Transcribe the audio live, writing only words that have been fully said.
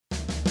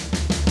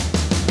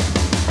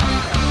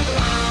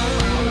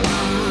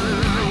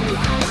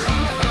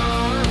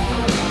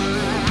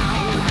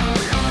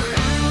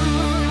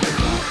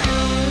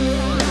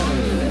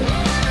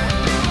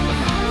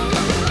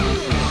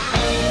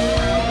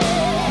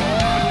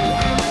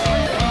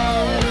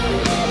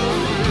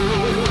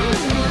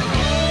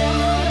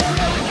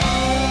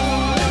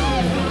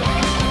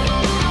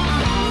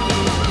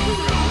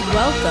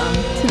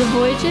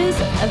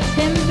Voyages of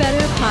Tim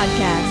Vetter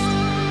podcast.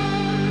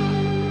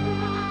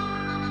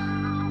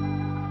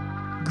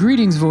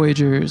 Greetings,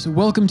 Voyagers.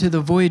 Welcome to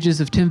the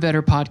Voyages of Tim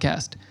Vetter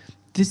podcast.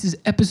 This is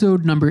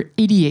episode number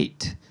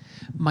 88.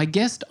 My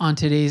guest on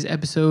today's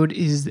episode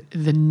is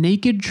the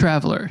Naked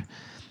Traveler.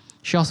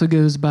 She also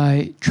goes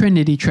by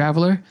Trinity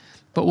Traveler,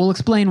 but we'll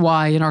explain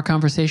why in our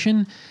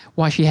conversation,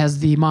 why she has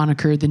the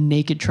moniker the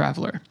Naked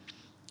Traveler.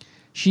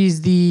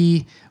 She's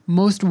the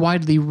most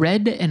widely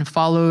read and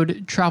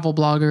followed travel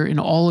blogger in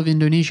all of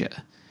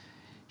Indonesia.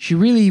 She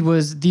really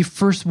was the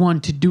first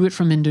one to do it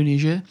from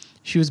Indonesia.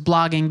 She was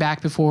blogging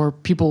back before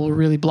people were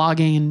really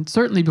blogging, and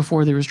certainly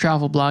before there was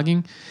travel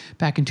blogging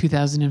back in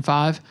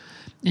 2005.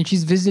 And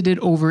she's visited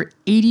over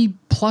 80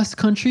 plus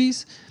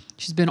countries.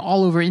 She's been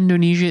all over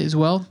Indonesia as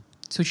well.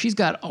 So she's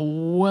got a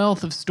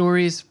wealth of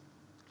stories,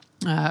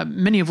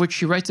 many of which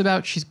she writes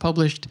about. She's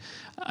published,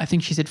 I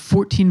think she said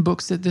 14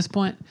 books at this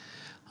point.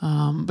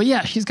 But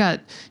yeah, she's got,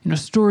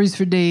 stories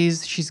for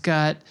days. She's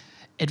got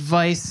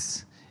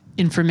advice,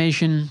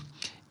 information.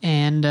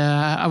 And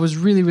I was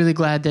really, really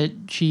glad that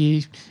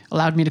she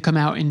allowed me to come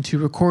out and to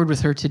record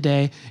with her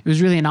today. It was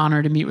really an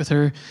honor to meet with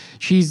her.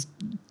 She's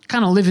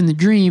kind of living the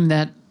dream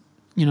that,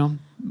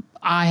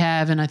 I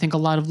have, and I think a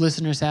lot of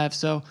listeners have.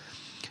 So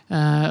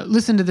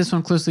listen to this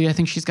one closely. I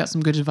think she's got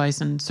some good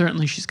advice, and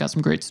certainly she's got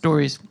some great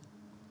stories.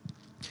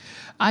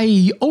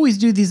 I always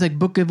do these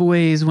book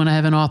giveaways when I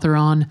have an author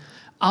on.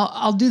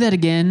 I'll do that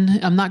again.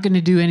 I'm not going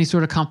to do any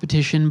sort of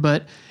competition,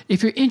 but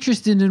if you're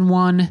interested in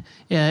one,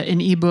 an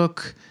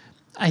ebook,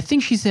 I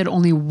think she said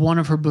only one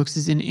of her books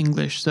is in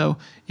English. So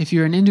if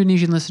you're an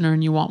Indonesian listener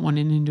and you want one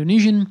in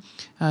Indonesian,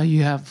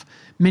 you have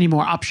many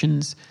more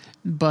options.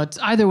 But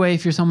either way,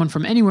 if you're someone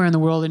from anywhere in the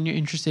world and you're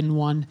interested in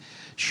one,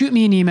 shoot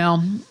me an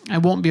email. I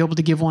won't be able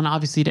to give one,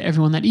 obviously, to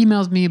everyone that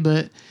emails me,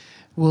 but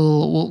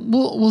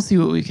we'll see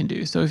what we can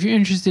do. So if you're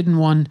interested in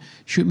one,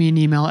 shoot me an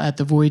email at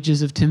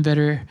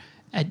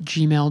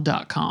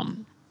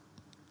thevoyagesoftimvetter@gmail.com.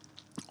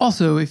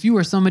 Also, if you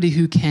are somebody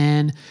who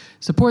can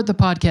support the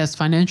podcast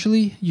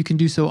financially, you can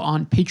do so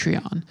on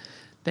Patreon.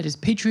 That is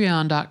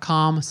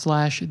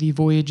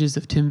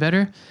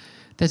patreon.com/thevoyagesoftimvetter.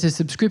 That's a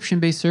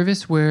subscription-based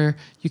service where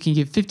you can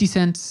give 50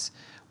 cents,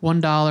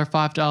 $1,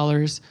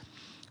 $5,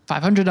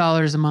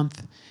 $500 a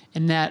month,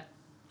 and that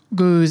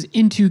goes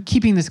into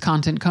keeping this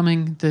content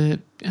coming. It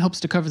helps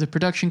to cover the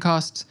production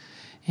costs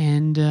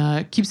and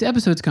keeps the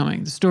episodes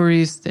coming, the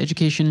stories, the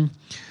education,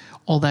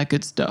 all that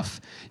good stuff.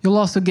 You'll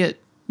also get,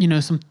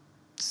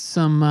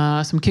 some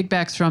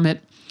kickbacks from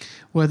it,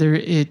 whether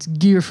it's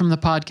gear from the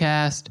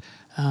podcast,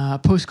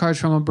 postcards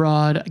from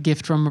abroad, a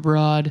gift from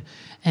abroad,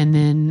 and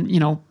then,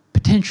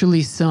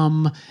 potentially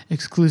some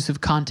exclusive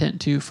content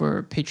too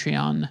for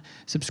Patreon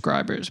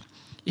subscribers.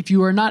 If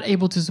you are not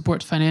able to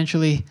support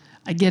financially,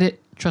 I get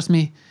it. Trust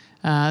me.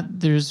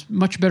 There's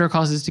much better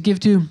causes to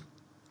give to,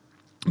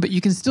 but you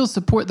can still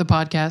support the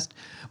podcast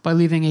by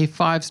leaving a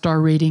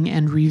 5-star rating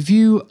and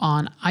review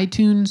on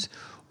iTunes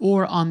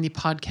or on the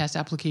podcast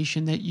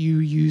application that you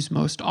use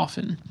most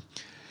often.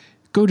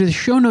 Go to the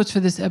show notes for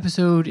this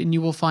episode and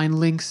you will find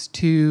links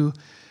to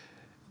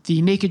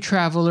the Naked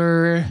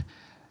Traveler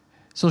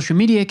social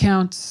media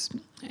accounts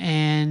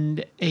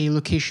and a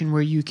location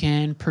where you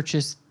can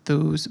purchase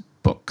those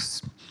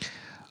books.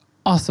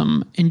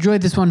 Awesome.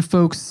 Enjoyed this one,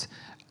 folks.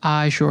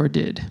 I sure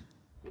did.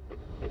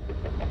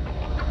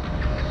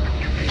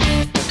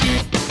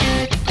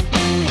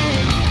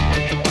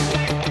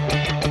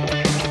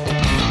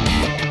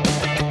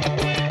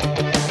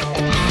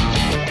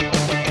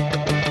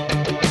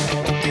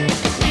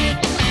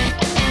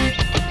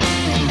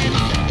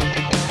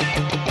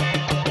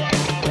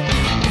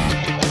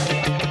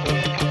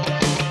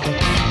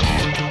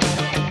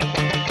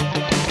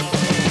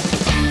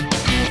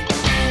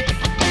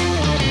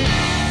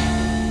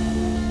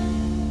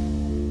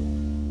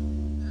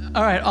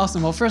 All right,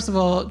 awesome. Well, first of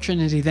all,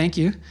 Trinity, thank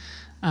you.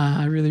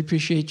 I really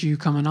appreciate you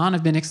coming on.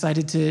 I've been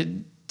excited to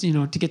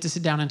get to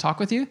sit down and talk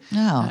with you.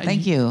 Oh,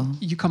 thank you.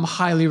 You come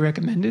highly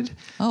recommended.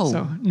 Oh,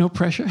 so no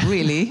pressure.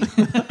 Really?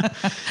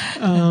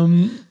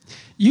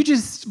 You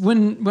just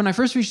when I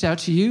first reached out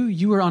to you,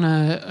 you were on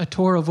a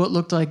tour of what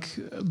looked like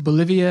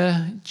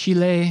Bolivia,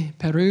 Chile,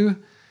 Peru.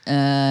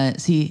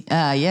 Yes.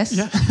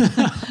 Yeah.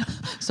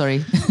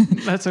 Sorry.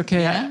 That's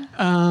okay. Yeah.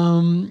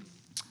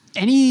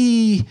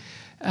 Any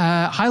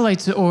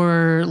highlights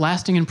or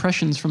lasting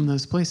impressions from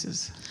those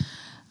places?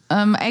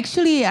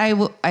 Actually,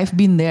 I've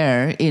been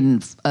there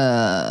in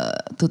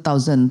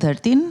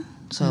 2013.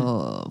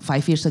 So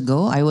 5 years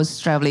ago, I was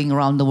traveling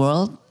around the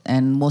world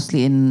and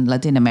mostly in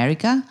Latin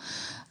America.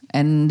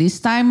 And this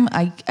time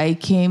I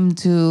came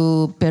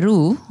to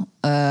Peru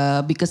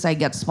because I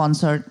got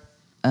sponsored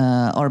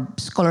or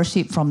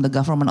scholarship from the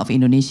government of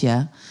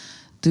Indonesia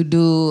to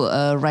do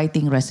a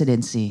writing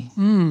residency.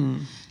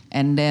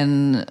 And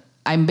then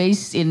I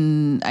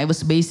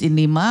was based in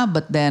Lima,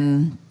 but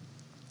then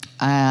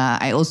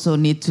I also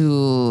need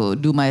to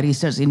do my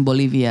research in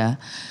Bolivia.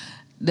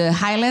 The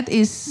highlight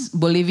is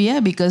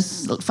Bolivia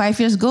because 5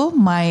 years ago,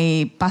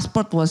 my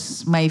passport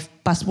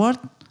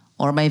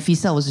or my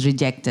visa was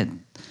rejected.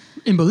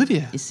 In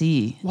Bolivia?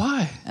 See,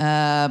 Why?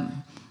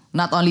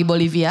 not only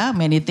Bolivia,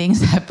 many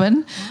things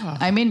happen. Wow.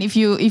 I mean, if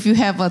you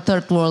have a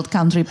third world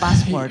country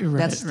passport, Right,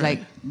 that's right.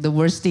 like the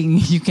worst thing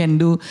you can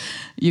do,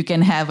 you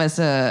can have as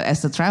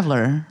a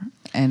traveler.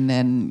 And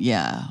then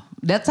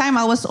that time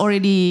I was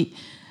already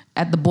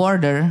at the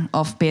border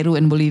of Peru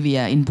and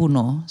Bolivia in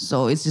Puno,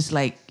 so it's just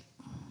like,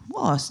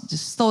 it's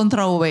just stone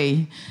throw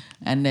away,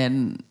 and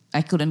then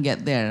I couldn't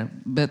get there.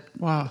 But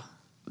Wow.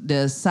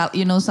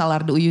 Salar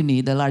de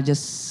Uyuni, the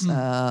largest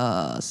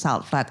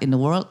salt flat in the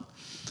world.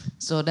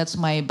 So that's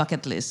my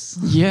bucket list.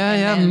 Yeah,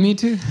 And then- me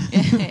too.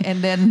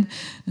 and then,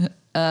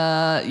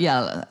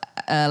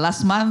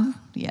 last month,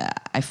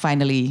 I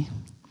finally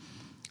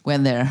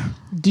went there.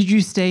 Did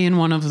you stay in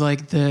one of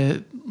like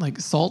the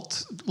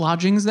salt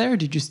lodgings there?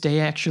 Did you stay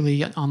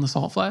actually on the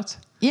salt flats?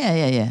 Yeah.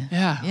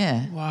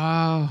 Yeah.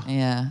 Wow.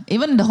 Yeah.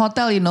 Even the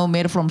hotel,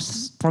 made from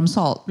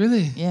salt.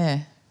 Really? Yeah.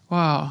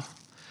 Wow.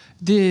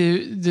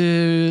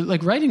 The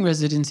like writing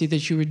residency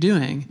that you were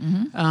doing,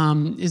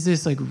 is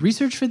this like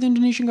research for the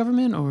Indonesian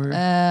government or?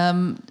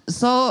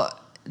 So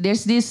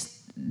there's this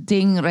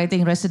thing,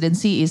 writing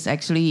residency is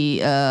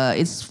actually,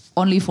 it's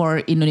only for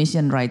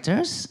Indonesian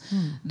writers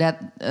that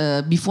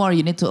before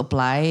you need to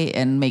apply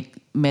and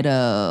made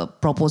a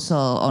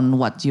proposal on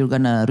what you're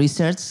gonna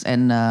research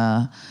and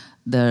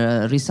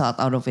the result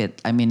out of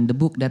it. I mean, the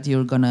book that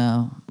you're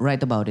gonna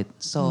write about it.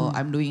 So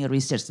I'm doing a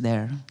research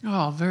there.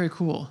 Oh, very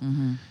cool.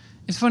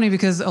 It's funny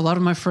because a lot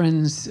of my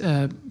friends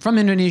from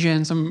Indonesia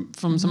and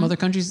from some other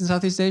countries in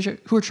Southeast Asia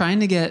who are trying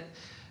to get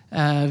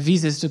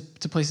visas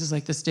to places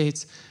like the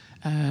States,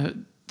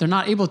 they're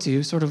not able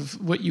to, sort of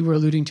what you were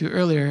alluding to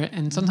earlier.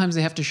 And sometimes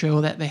they have to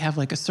show that they have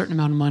like a certain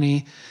amount of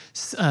money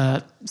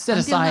set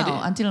aside.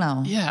 Until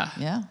now. Yeah.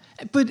 Yeah.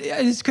 But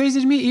it's crazy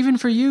to me, even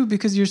for you,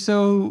 because you're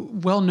so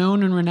well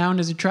known and renowned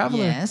as a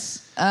traveler.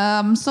 Yes.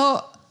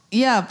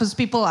 Because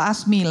people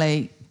ask me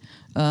like,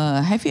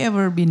 have you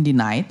ever been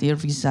denied your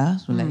visa?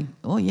 So like,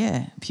 oh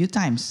yeah, a few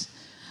times.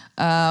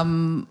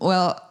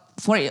 Well,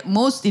 for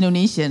most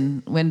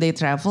Indonesian, when they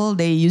travel,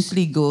 they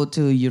usually go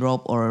to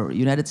Europe or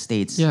United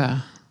States.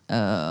 Yeah.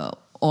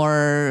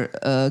 Or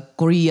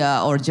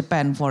Korea or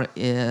Japan for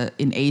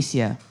in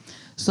Asia.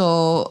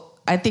 So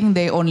I think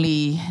they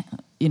only,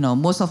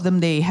 most of them,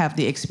 they have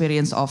the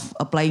experience of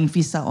applying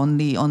visa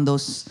only on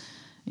those,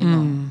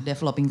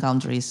 developed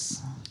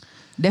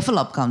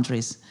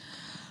countries.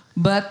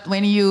 But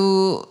when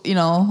you,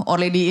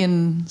 already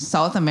in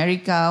South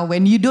America,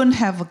 when you don't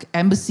have an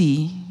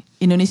embassy,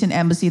 Indonesian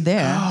embassy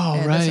there,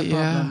 Oh, that's a right,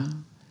 yeah.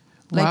 problem.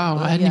 Like, Wow,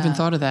 I hadn't even yeah.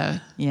 thought of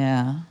that.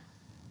 Yeah.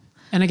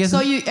 And I guess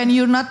So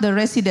you're not the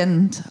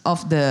resident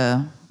of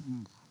the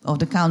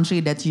country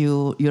that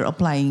you're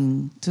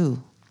applying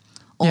to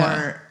or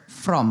Yeah.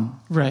 from.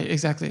 right,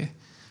 exactly.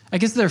 I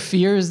guess their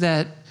fear is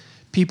that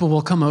people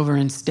will come over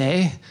and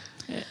stay.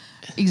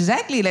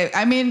 Exactly. Like,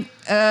 I mean,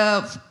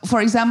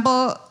 for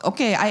example,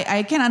 okay,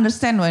 I can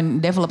understand when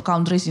developed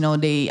countries,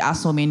 they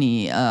ask so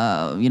many,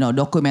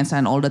 documents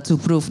and all that to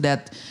prove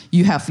that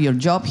you have your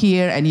job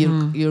here and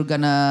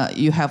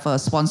you have a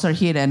sponsor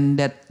here and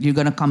that you're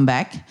gonna come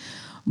back.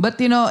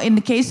 But in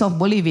the case of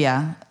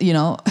Bolivia,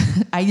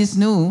 I just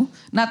knew,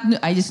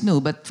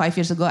 but 5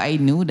 years ago I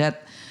knew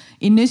that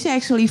Indonesia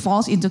actually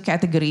falls into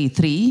category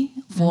 3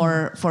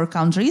 for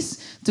countries,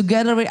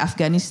 together with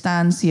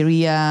Afghanistan,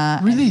 Syria,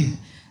 Really?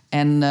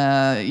 and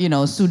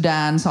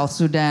Sudan, South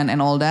Sudan,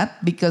 and all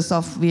that, because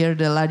of we're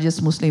the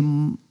largest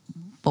Muslim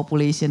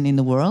population in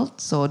the world,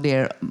 so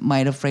they're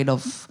might afraid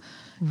of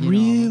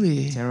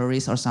Really?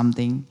 terrorists or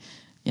something.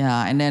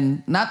 Yeah, and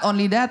then not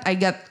only that, I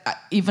got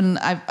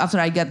after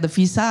I got the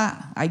visa,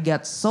 I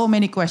got so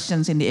many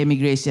questions in the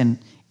immigration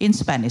in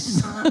Spanish.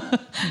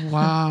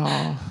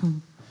 Wow.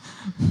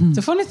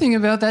 The funny thing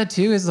about that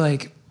too is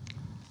like,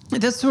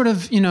 that's sort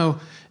of,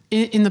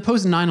 in the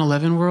post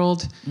 9/11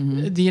 world,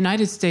 the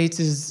United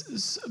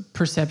States'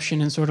 perception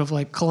and sort of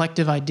like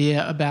collective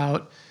idea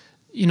about,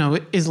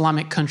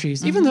 Islamic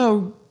countries, even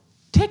though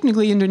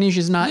technically Indonesia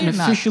is not We're an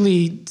not.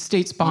 officially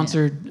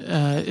state-sponsored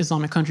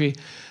Islamic country.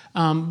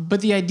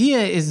 But the idea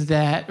is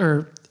that,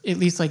 or at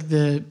least like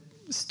the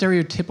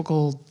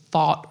stereotypical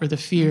thought or the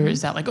fear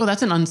is that like, oh,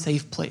 that's an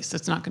unsafe place.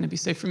 That's not going to be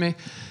safe for me.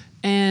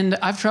 And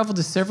I've traveled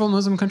to several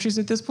Muslim countries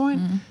at this point,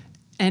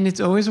 and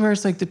it's always where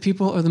it's like the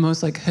people are the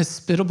most like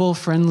hospitable,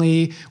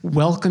 friendly,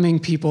 welcoming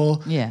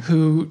people Yeah.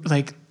 who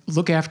like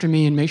look after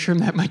me and make sure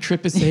that my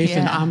trip is safe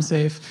and Yeah. I'm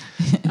safe.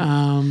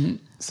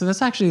 So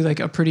that's actually like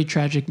a pretty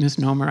tragic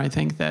misnomer, I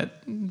think, that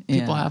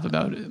people Yeah. have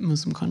about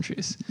Muslim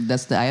countries.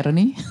 That's the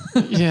irony.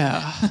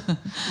 Yeah.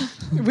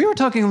 We were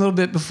talking a little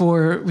bit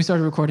before we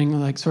started recording,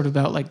 like sort of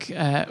about like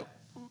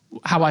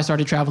how I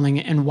started traveling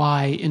and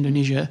why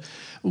Indonesia.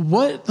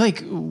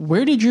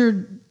 Where did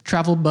your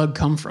travel bug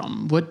come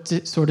from? What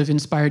sort of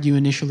inspired you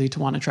initially to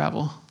want to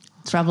travel?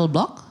 Travel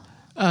blog?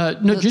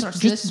 No,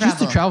 just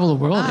to travel the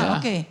world. Yeah.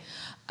 Okay.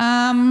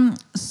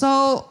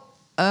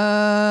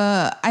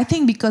 I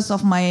think because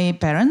of my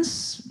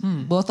parents,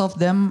 both of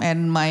them,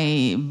 and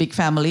my big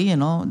family,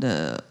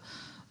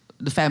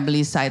 the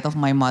family side of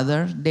my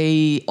mother,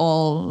 they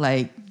all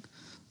like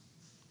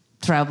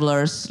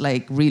travelers,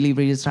 like really,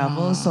 really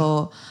travel.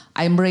 So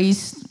I'm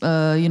raised,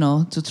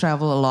 to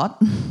travel a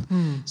lot.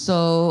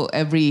 So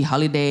every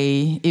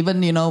holiday,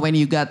 even, when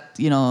you get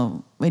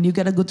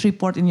a good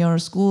report in your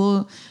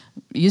school,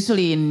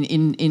 usually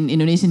in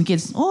Indonesian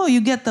kids, oh,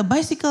 you get a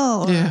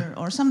bicycle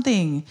or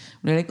something.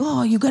 They're like,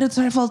 oh, you got to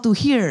travel to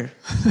here,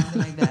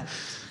 something like that.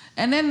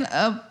 And then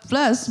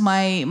plus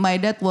my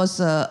dad was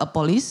a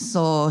police,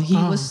 so he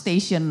was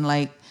stationed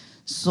like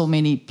so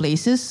many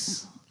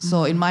places.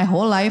 So in my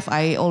whole life,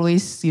 I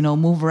always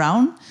move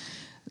around.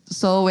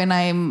 So when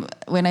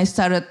I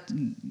started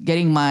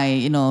getting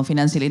my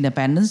financial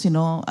independence,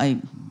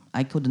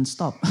 I couldn't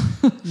stop.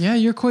 Yeah,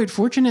 you're quite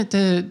fortunate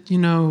to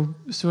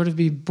sort of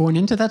be born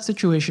into that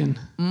situation.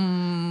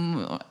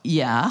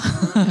 Yeah.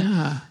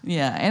 Yeah.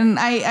 Yeah, and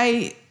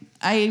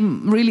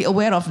I'm really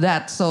aware of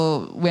that.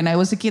 So when I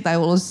was a kid, I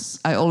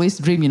always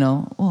dream,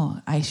 oh,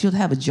 I should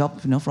have a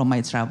job, from my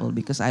travel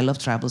because I love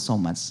travel so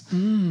much.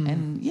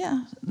 And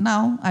yeah,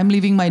 now I'm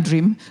living my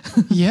dream.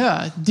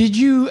 Yeah. Did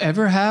you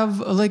ever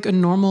have like a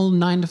normal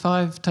 9 to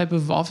 5 type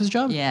of office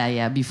job?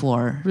 Yeah,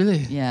 before.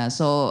 Really? Yeah.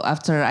 So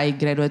after I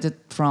graduated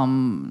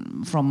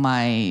from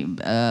my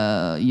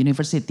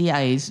university,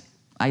 I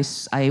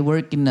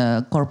work in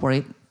a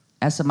corporate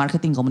as a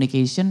marketing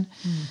communication.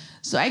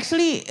 So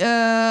actually,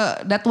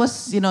 that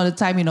was the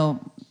time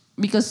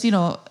because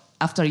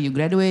after you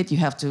graduate, you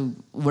have to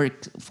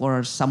work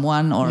for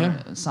someone or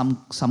some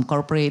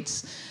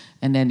corporates,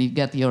 and then you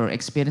get your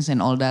experience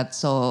and all that.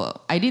 So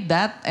I did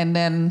that, and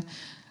then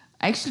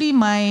actually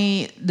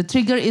the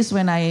trigger is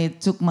when I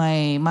took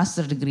my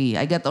master degree.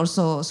 I got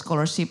also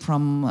scholarship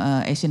from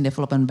Asian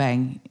Development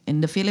Bank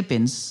in the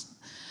Philippines.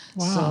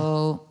 Wow.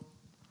 So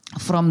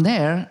from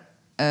there.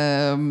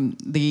 The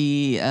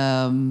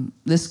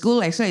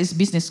school actually is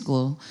business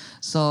school,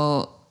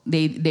 so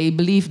they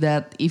believe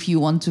that if you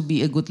want to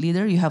be a good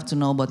leader, you have to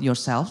know about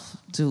yourself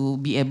to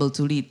be able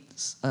to lead,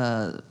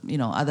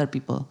 other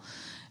people.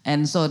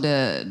 And so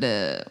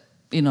the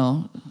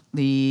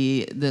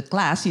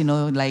class,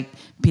 like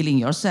peeling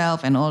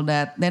yourself and all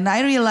that. Then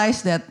I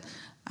realized that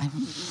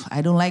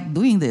I don't like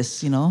doing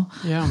this,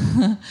 Yeah.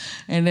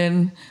 and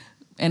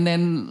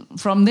then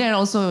from there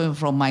also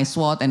from my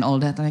SWOT and all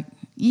that, like.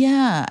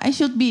 Yeah, I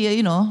should be,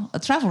 a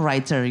travel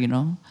writer,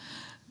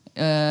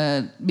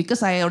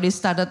 because I already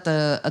started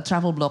a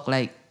travel blog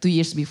like 2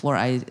 years before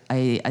I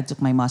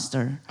took my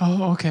master.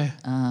 Oh, okay.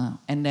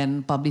 And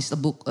then published a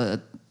book.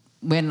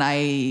 When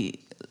I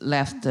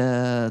left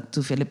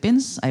to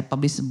Philippines, I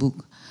published a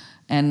book.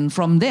 And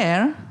from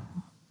there,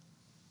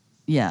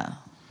 yeah.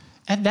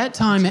 At that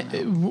time,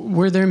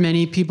 were there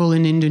many people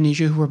in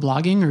Indonesia who were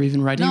blogging or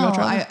even writing about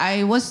travel? No,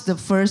 I was the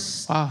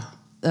first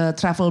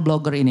travel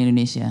blogger in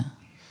Indonesia.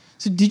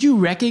 So did you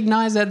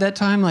recognize at that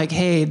time, like,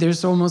 hey,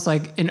 there's almost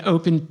like an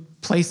open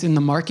place in the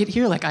market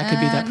here? Like I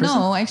could be that person?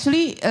 No,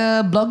 actually,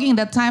 blogging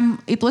that time,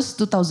 it was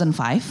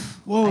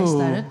 2005. Whoa. I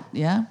started,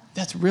 yeah.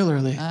 That's real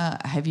early.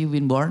 Have you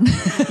been born?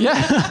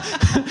 Yeah.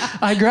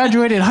 I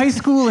graduated high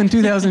school in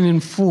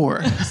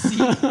 2004.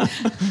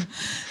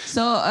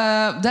 So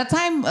that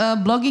time,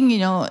 blogging,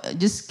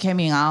 just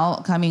coming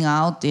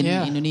out in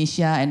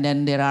Indonesia. And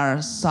then there are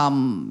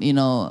some,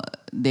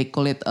 they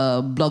call it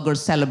blogger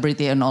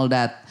celebrity and all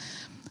that.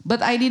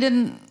 But I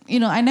didn't,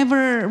 I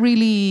never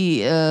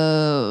really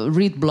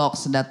read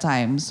blogs at that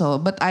time. So,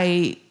 but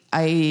I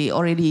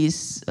already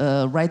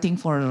writing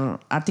for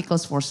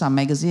articles for some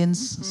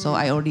magazines. So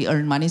I already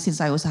earned money since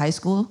I was high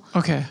school.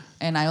 Okay.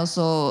 And I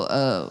also,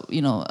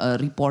 a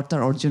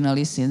reporter or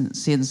journalist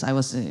since I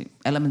was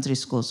elementary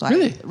school. So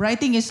really?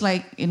 Writing is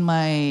like in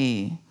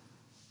my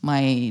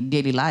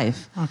daily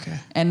life. Okay.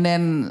 And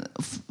then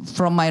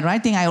from my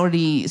writing, I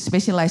already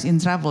specialized in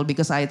travel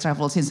because I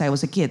traveled since I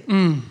was a kid.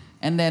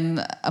 And then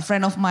a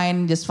friend of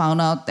mine just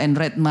found out and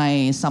read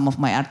some of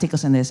my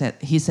articles, and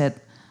he said,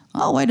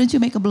 "Oh, why don't you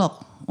make a blog?"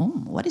 "Oh,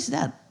 what is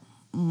that?"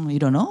 "You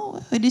don't know?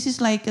 This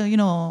is like a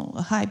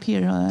hype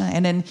here."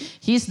 And then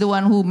he's the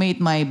one who made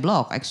my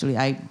blog. Actually,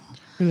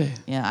 Really?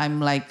 Yeah,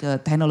 I'm like a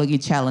technology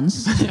challenge.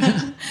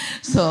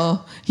 So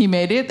he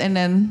made it, and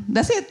then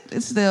that's it.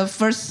 It's the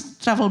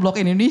first travel blog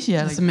in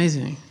Indonesia. That's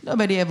amazing.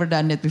 Nobody ever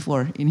done it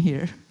before in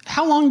here.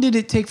 How long did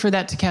it take for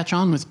that to catch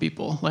on with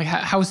people? Like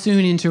how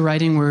soon into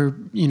writing were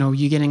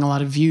you getting a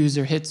lot of views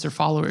or hits or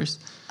followers?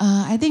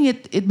 I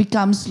think it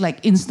becomes like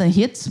instant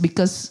hits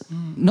because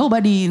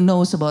nobody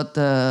knows about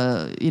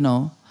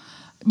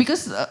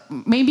because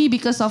maybe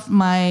because of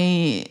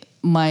my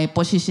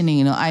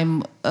positioning.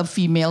 I'm a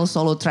female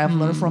solo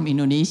traveler from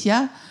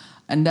Indonesia,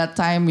 and that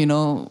time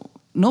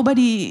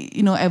nobody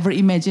ever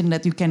imagined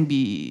that you can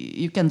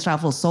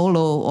travel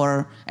solo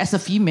or as a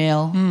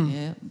female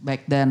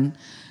back then.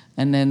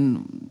 And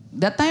then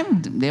that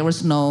time there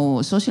was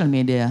no social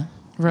media.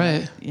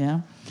 Right.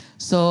 Yeah.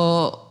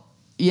 So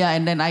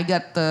and then I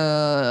got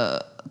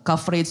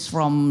coverage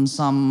from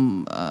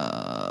some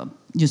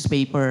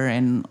newspaper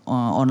and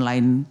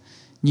online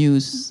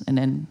news, and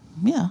then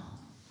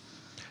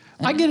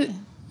I get it.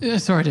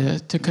 Sorry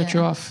to cut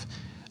you off.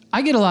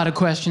 I get a lot of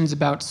questions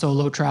about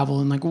solo travel,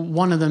 and like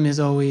one of them is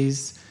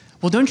always,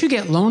 well, don't you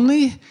get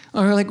lonely?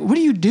 Or like, what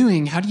are you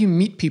doing? How do you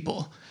meet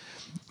people?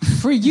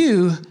 For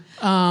you,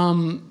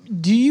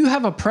 do you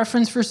have a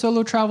preference for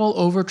solo travel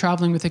over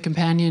traveling with a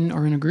companion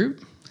or in a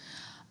group?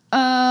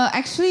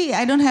 Actually,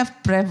 I don't have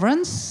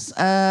preference.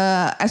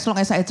 As long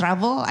as I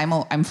travel,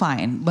 I'm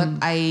fine. But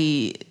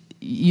I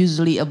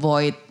usually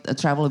avoid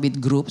travel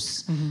with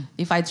groups.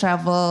 If I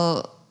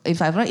travel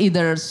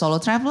either solo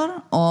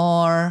traveler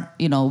or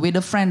with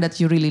a friend that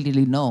you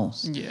really know.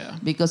 Yeah.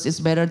 Because it's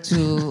better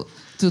to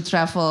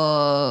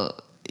travel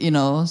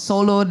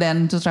solo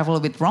than to travel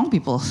with wrong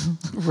people.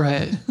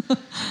 Right.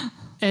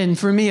 And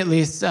for me, at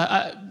least,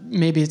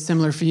 maybe it's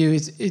similar for you.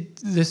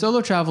 The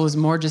solo travel is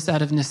more just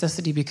out of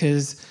necessity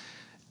because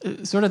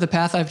sort of the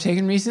path I've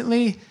taken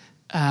recently,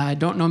 I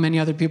don't know many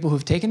other people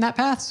who've taken that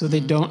path. So they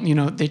don't,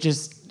 they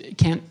just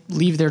can't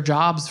leave their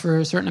jobs for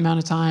a certain amount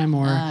of time,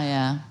 or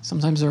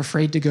sometimes they're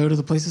afraid to go to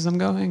the places I'm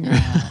going.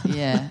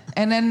 Yeah.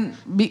 And then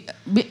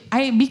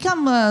I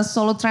become a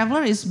solo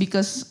traveler is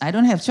because I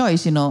don't have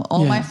choice.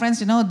 All my friends,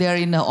 they're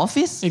in the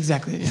office.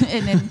 Exactly. Yeah.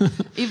 And then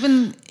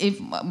even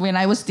when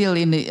I was still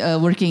in the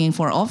working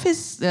for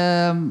office,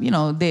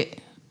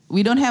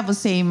 we don't have the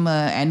same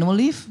annual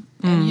leave.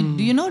 And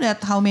do you know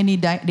that how many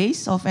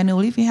days of annual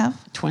leave we have?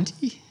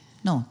 20?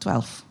 No,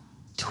 12.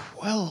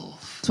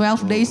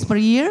 12 days per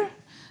year.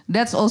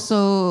 That's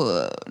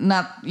also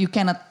you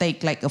cannot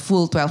take like a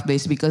full 12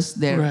 days because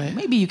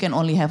maybe you can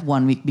only have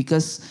 1 week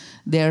because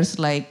there's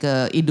like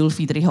Idul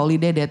Fitri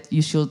holiday that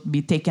you should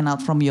be taken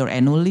out from your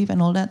annual leave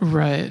and all that.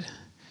 Right.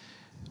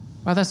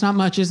 Well, that's not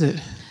much, is it?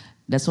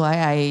 That's why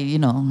I,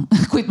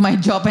 quit my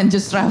job and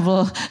just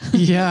travel.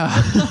 Yeah.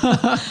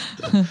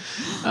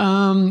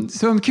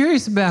 So I'm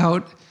curious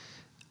about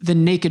the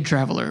Naked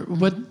Traveler.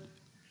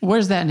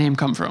 Where's that name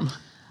come from?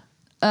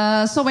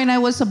 So when I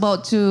was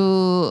about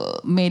to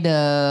make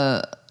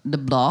the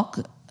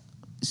blog,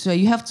 so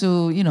you have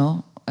to,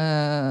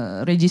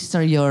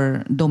 register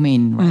your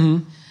domain, right?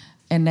 Mm-hmm.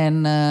 And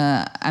then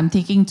I'm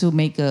thinking to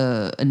make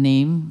a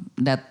name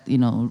that,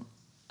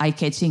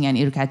 eye-catching and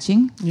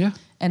ear-catching. Yeah.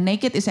 And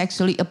naked is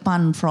actually a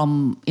pun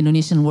from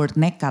Indonesian word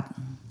nekat.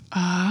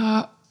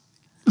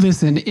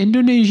 Listen,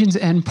 Indonesians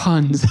and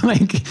puns,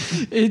 like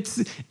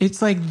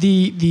it's like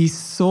the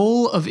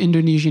soul of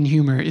Indonesian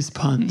humor is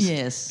puns.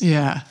 Yes.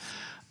 Yeah.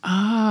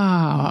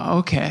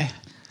 Okay.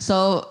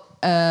 So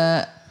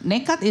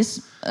nekat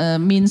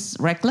means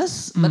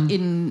reckless, but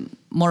in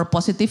more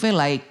positive way,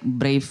 like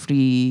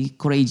bravery,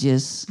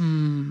 courageous,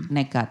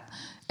 nekat.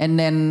 And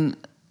then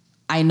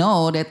I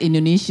know that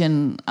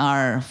Indonesians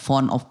are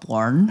fond of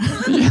porn.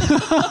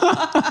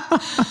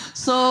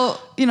 So,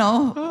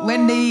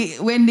 when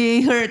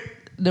they heard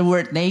the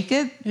word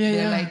naked,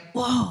 they're like,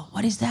 whoa,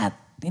 what is that?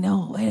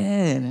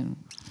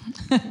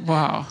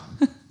 Wow.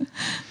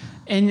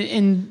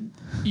 And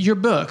your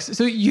books.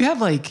 So you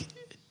have like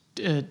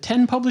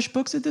 10 published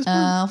books at this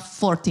point?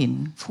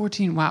 14.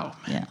 14. Wow.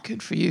 Man, yeah.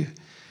 Good for you.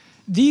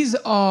 These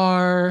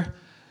are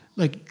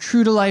like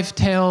true to life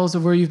tales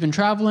of where you've been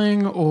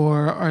traveling,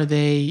 or are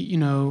they,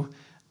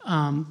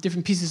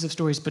 different pieces of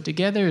stories put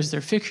together? Is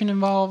there fiction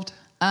involved?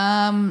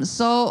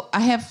 So I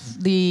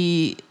have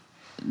the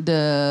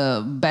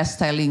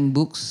best-selling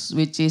books,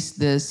 which is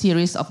the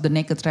series of The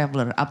Naked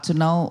Traveler. Up to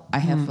now, I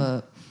have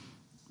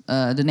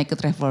The Naked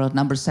Traveler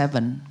number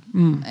 7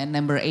 and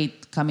number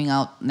 8 coming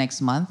out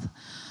next month.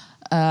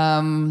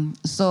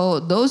 So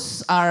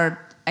those are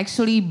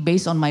actually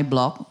based on my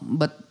blog,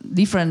 but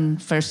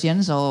different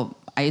versions. So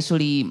I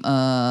usually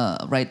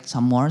write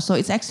some more. So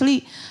it's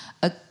actually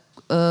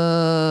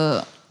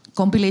a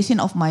compilation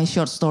of my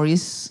short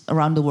stories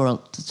around the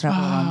world, to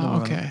travel around the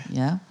world. Okay.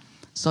 Yeah.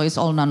 So it's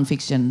all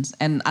non-fiction.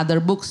 And other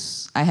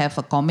books, I have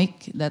a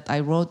comic that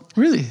I wrote.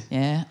 Really?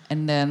 Yeah.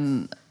 And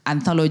then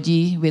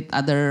anthology with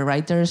other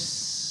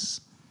writers.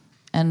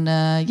 And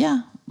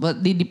but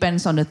it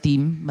depends on the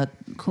theme. But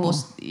cool.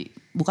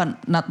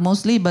 Not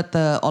mostly, but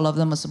all of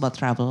them is about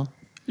travel.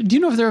 Do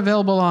you know if they're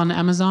available on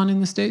Amazon in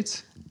the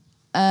States?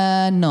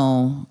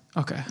 No.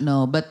 Okay.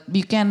 No, but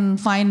you can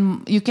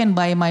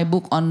buy my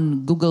book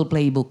on Google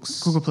Play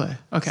Books. Google Play.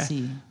 Okay.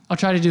 See. I'll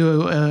try to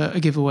do a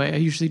giveaway. I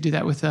usually do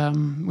that with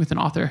an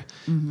author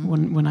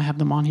when I have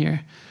them on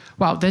here.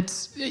 Wow,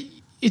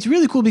 it's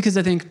really cool because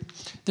I think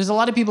there's a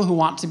lot of people who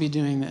want to be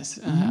doing this.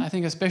 I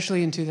think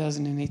especially in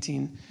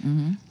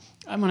 2018.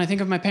 When I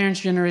think of my parents'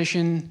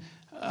 generation,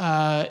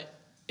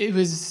 it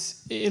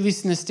was, at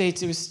least in the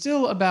States, it was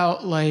still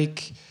about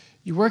like,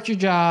 you work your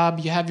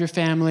job, you have your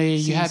family,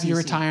 you have your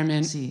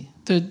retirement,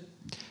 the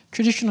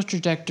traditional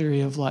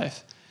trajectory of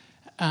life.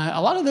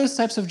 A lot of those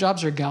types of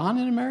jobs are gone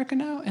in America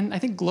now, and I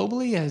think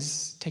globally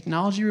as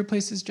technology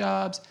replaces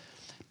jobs.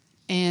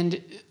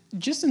 And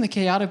just in the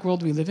chaotic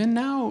world we live in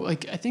now,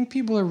 like I think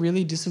people are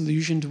really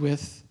disillusioned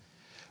with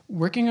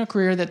working a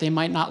career that they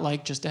might not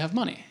like just to have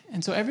money.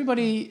 And so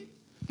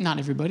not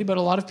everybody, but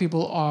a lot of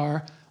people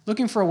are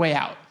looking for a way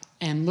out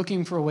and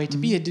looking for a way to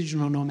be a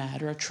digital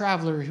nomad or a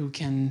traveler who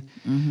can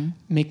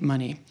make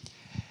money.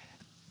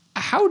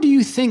 How do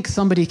you think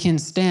somebody can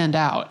stand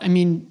out? I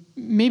mean,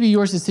 maybe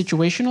yours is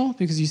situational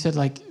because you said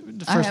like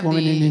the first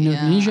woman in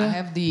Indonesia. I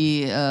have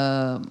the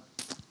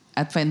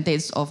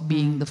advantage of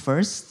being the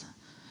first.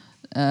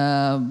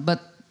 But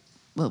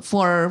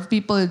for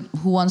people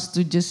who wants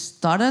to just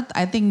start it,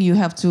 I think you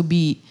have to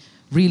be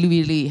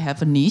really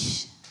have a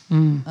niche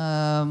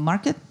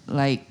market.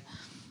 Like,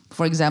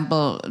 for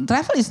example,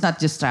 travel is not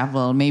just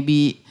travel.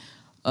 Maybe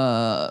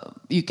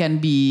you can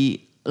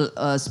be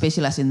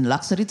specialized in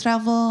luxury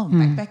travel,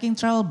 backpacking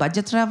travel,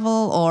 budget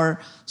travel,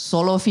 or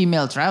solo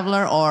female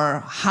traveler,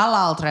 or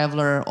halal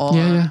traveler,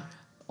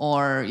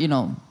 or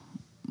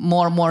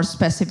more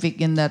specific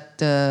in that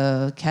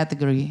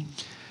category.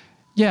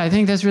 Yeah, I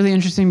think that's really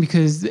interesting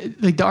because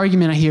like the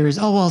argument I hear is,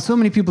 oh well, so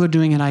many people are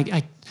doing it.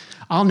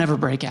 I'll never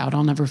break out.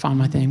 I'll never find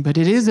my thing. But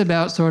it is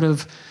about sort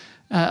of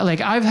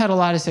like I've had a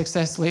lot of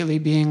success lately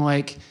being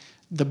like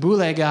the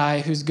bule guy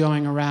who's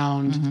going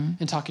around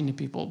and talking to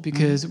people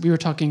because we were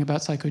talking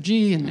about Psycho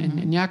G and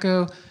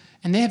Nyako,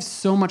 and they have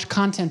so much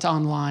content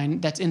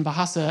online that's in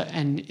Bahasa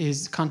and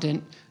is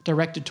content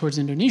directed towards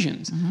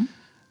Indonesians.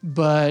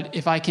 But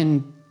if I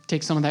can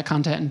take some of that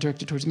content and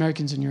direct it towards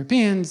Americans and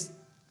Europeans,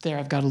 there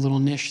I've got a little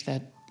niche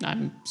that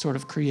I'm sort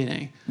of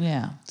creating.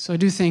 Yeah. So I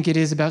do think it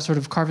is about sort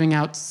of carving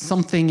out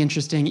something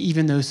interesting,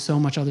 even though so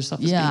much other stuff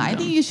is being done. I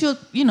think you should,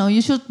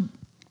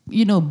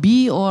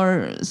 be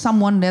or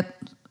someone that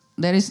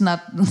is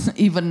not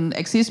even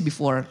exist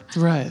before.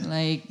 Right.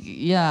 Like,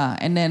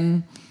 and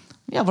then,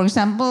 for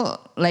example,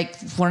 like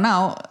for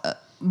now,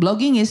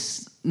 blogging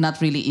is not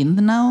really in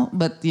now,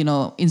 but,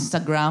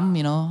 Instagram,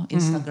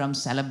 Instagram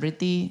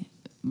celebrity.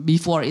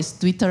 Before is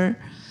Twitter.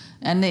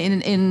 And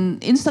in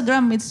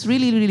Instagram, it's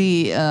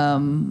really,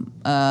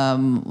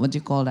 what do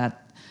you call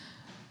that?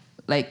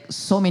 Like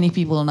so many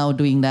people now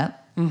doing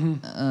that.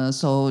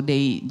 So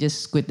they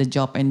just quit the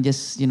job and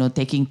just,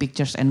 taking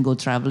pictures and go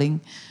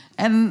traveling.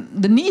 And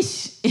the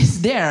niche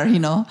is there,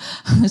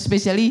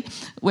 especially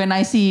when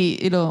I see,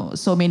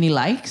 so many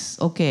likes.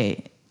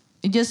 Okay,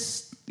 you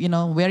just,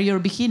 wear your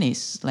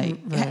bikinis, like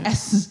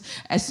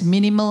as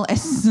minimal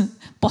as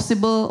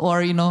possible,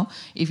 or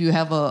if you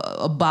have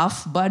a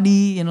buff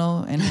body, and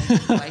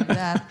like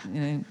that.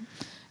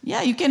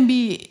 You can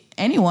be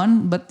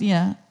anyone, but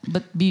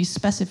be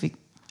specific.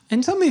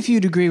 And tell me if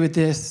you'd agree with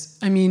this.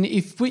 I mean,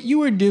 if what you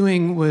were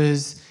doing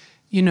was,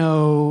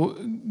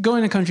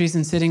 going to countries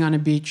and sitting on a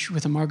beach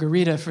with a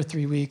margarita for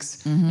 3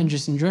 weeks and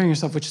just enjoying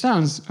yourself, which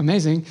sounds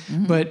amazing.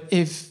 But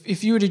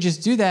if you were to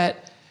just do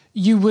that,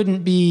 you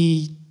wouldn't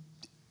be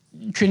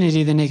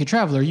Trinity the Naked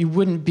Traveler. You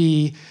wouldn't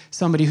be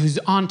somebody who's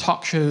on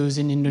talk shows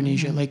in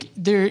Indonesia. Like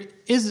there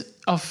is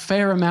a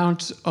fair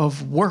amount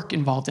of work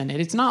involved in it.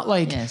 It's not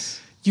like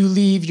you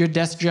leave your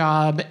desk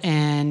job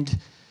and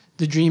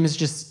the dream is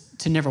just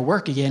to never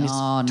work again.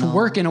 It's to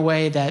work in a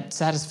way that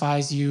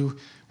satisfies you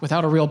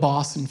without a real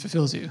boss and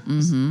fulfills you.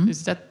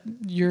 Is that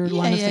your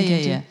line of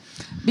thinking too?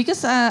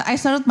 Because I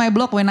started my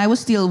blog when I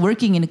was still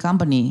working in a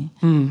company.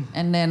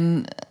 And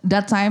then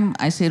that time,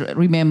 I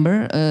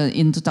remember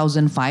in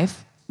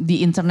 2005,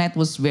 the internet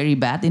was very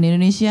bad in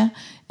Indonesia,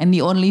 and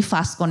the only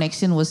fast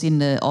connection was in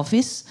the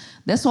office.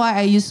 That's why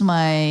I use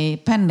my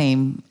pen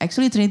name.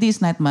 Actually, Trinity is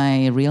not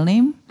my real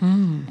name,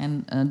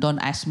 and don't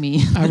ask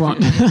me. I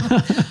won't.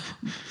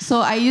 So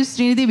I use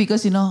Trinity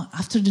because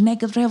after the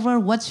Naked Traveler,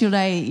 what should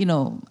I?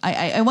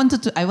 I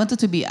wanted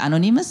to be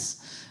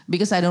anonymous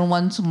because I don't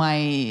want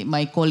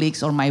my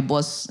colleagues or my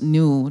boss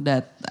knew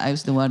that I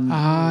was the one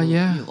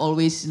who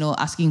always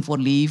asking for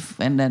leave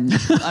and then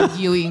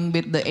arguing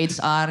with the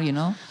HR.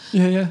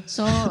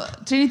 So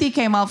Trinity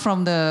came out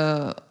from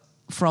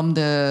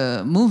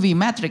the movie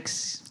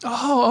Matrix.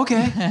 Oh,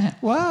 okay.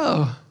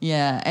 Wow.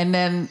 Yeah, and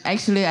then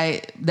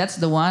actually that's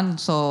the one.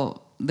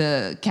 So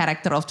the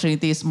character of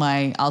Trinity is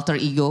my alter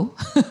ego.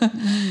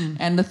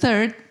 And the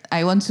third,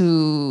 I want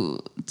to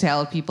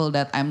tell people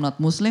that I'm not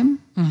Muslim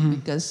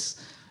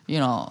because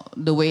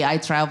the way I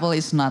travel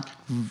is not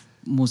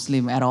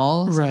Muslim at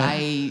all. Right.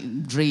 I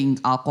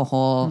drink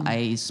alcohol,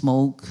 I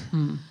smoke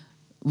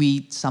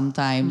weed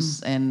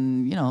sometimes,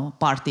 and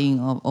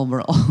partying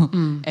overall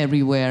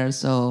everywhere.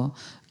 So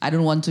I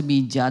don't want to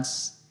be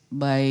judged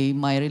by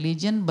my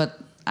religion, but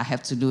I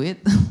have to do it.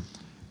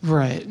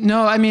 Right.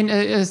 No, I mean,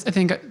 I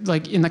think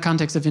like in the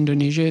context of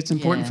Indonesia, it's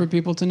important for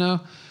people to know.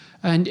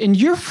 And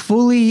you're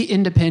fully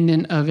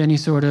independent of any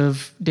sort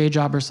of day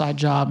job or side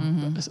job.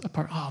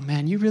 Apart. Oh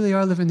man, you really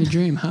are living the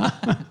dream, huh?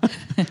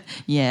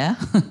 Yeah.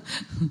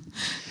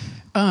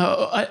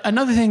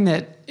 Another thing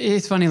that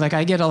it's funny, like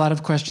I get a lot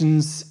of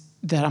questions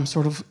that I'm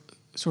sort of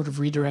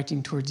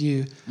redirecting towards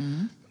you.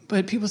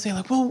 But people say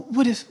like, well,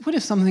 what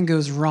if something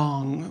goes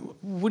wrong?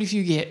 What if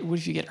you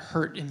get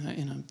hurt in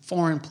a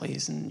foreign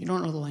place and you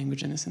don't know the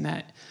language and this and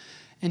that?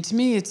 And to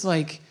me, it's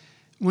like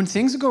when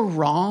things go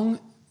wrong,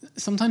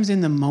 sometimes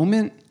in the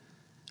moment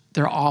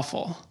they're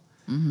awful.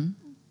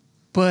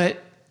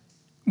 But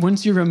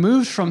once you're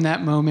removed from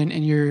that moment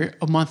and you're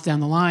a month down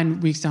the line,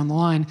 weeks down the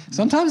line,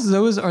 sometimes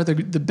those are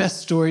the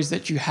best stories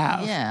that you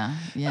have.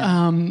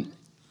 Yeah.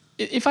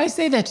 if I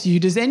say that to you,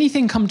 does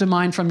anything come to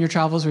mind from your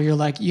travels where you're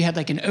like, you had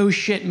like an oh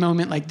shit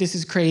moment, like this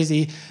is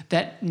crazy,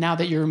 that now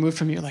that you're removed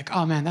from it, you're like,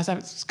 oh man,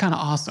 that's kind of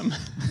awesome.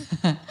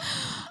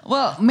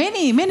 Well,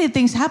 many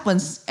things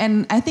happens,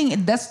 and I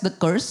think that's the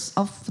curse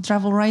of a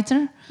travel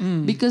writer,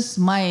 because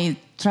my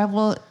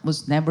travel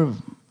has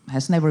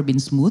never been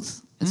smooth.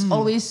 It's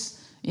always,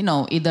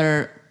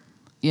 either,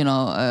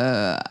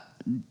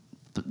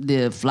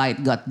 the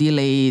flight got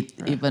delayed,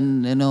 right.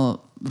 Even,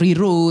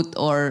 reroute,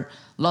 or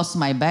lost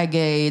my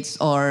baggage,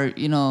 or,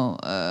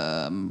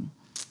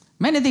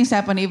 many things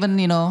happen, even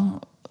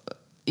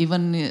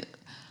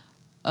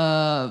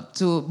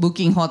to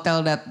booking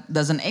hotel that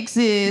doesn't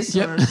exist,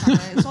 yep. or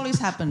something. It's always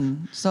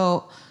happened.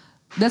 So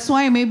that's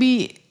why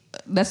maybe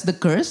that's the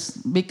curse,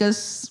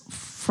 because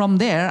from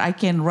there I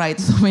can write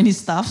so many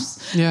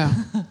stuffs. Yeah.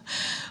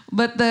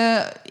 But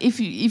if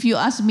you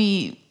ask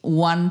me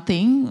one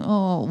thing,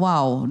 oh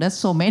wow, that's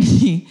so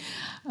many.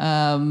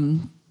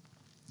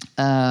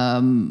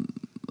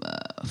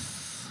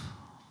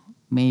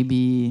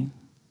 Maybe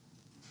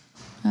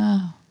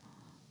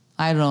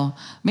I don't know.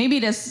 Maybe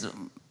that's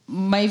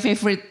my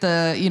favorite.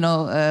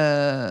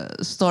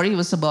 Story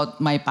was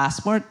about my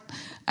passport.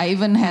 I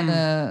even had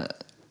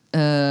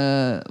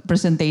a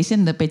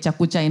presentation, the Pecha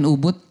Kucha in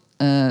Ubud,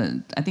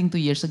 I think 2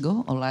 years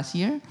ago or last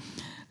year,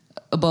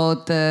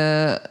 about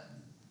the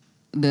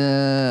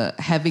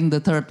having the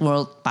third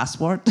world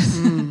passport.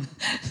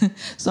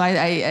 So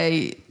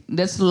I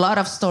there's a lot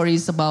of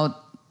stories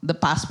about the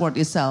passport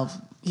itself.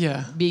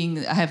 Yeah,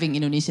 having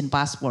Indonesian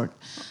passport.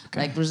 Okay.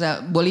 Like for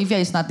example, Bolivia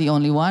is not the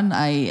only one.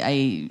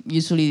 I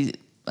usually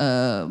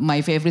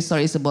my favorite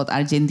story is about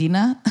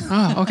Argentina.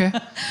 Oh, okay.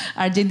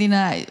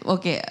 Argentina.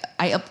 Okay,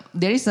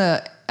 there is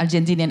a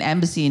Argentinian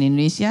embassy in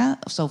Indonesia.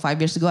 So 5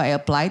 years ago I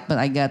applied, but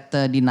I got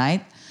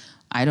denied.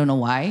 I don't know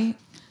why.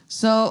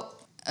 So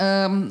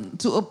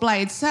to apply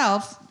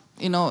itself,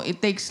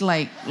 it takes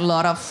like a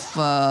lot of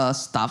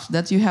stuff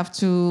that you have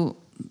to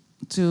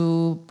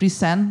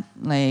present,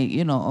 like,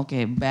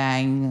 okay,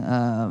 bank,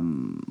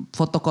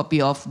 photocopy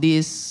of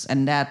this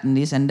and that and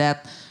this and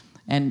that.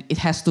 And it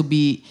has to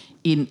be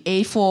in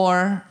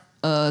A4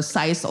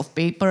 size of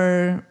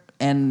paper,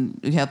 and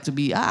you have to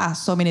be,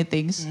 so many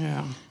things.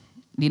 Yeah.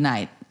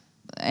 Denied.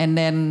 And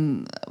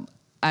then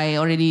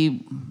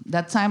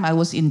that time I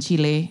was in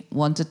Chile,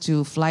 wanted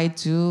to fly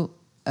to,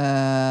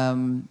 I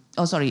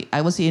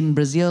was in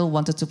Brazil,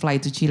 wanted to fly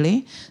to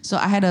Chile. So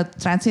I had a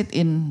transit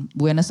in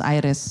Buenos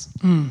Aires.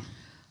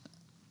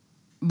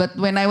 But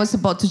when I was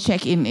about to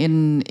check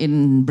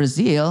in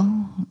Brazil,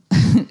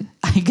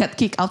 I got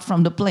kicked out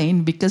from the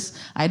plane because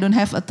I don't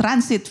have a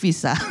transit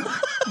visa.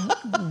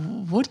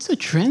 What's a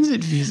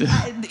transit visa?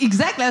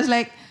 Exactly. I was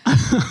like,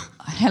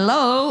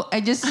 hello.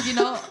 I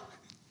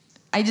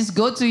just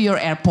go to your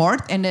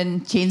airport and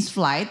then change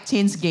flight,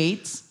 change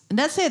gates. And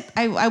that's it.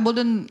 I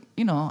wouldn't,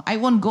 I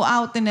won't go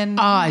out and then.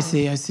 I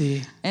see.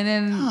 And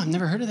then. Oh, I've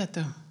never heard of that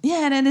though.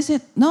 Yeah, and then they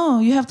said, no,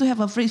 you have to have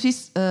a free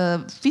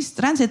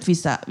transit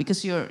visa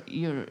because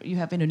you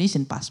have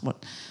Indonesian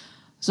passport.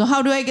 So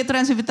how do I get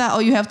transit visa? Oh,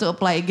 you have to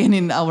apply again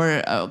in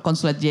our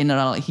consulate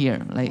general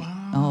here. Like,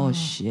 wow. Oh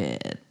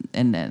shit!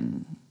 And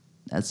then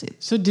that's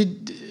it. So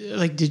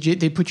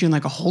they put you in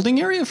like a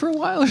holding area for a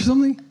while or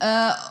something?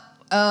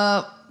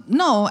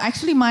 No,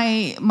 actually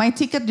my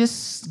ticket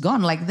just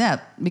gone like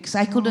that because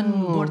I couldn't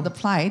board the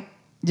flight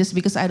just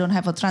because I don't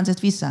have a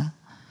transit visa.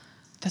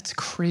 That's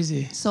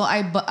crazy. So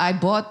I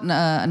bought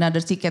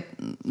another ticket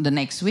the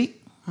next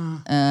week,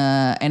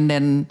 and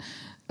then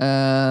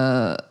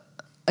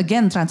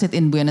again transit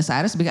in Buenos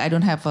Aires because I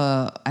don't have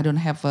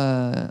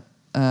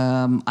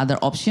other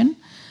option.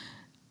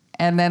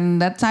 And then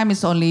that time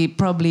is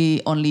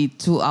probably only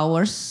 2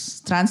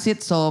 hours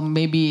transit. So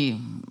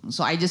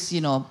I just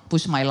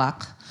push my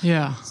luck.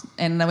 Yeah.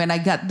 And when I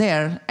got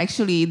there,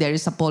 actually there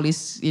is a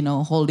police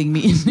holding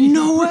me in.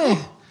 No way.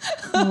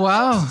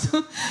 Wow.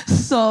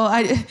 So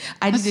I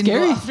That's didn't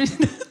scary. go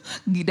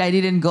out. I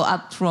didn't go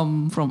out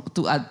from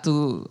to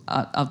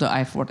after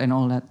I-4 and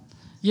all that.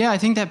 Yeah, I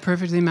think that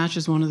perfectly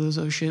matches one of those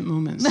oh shit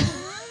moments.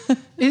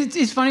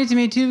 It's funny to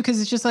me too because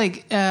it's just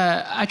like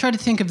I try to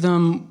think of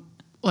them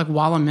like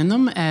while I'm in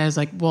them as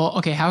like, well,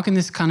 okay, how can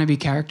this kind of be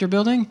character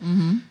building?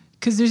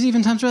 Because there's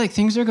even times where like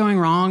things are going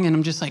wrong and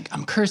I'm just like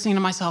I'm cursing to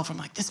myself. I'm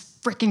like, this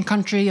freaking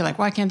country, like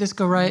why can't this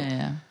go right?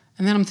 Yeah.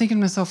 And then I'm thinking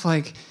to myself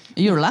like,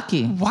 you're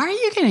lucky. Why are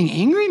you getting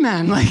angry,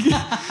 man? Like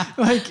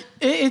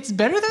it's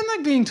better than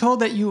like being told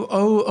that you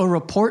owe a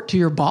report to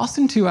your boss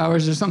in 2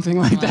 hours or something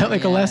like that,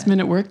 like a last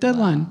minute work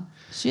deadline. Wow.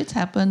 Shit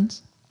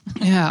happens.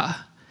 Yeah.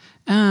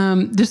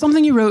 There's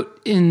something you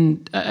wrote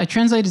in, I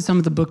translated some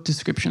of the book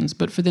descriptions,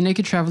 but for the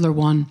Naked Traveler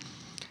one,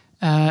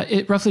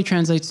 it roughly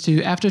translates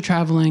to, after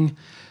traveling,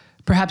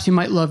 perhaps you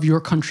might love your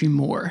country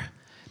more.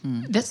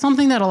 That's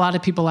something that a lot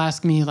of people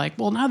ask me, like,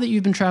 well, now that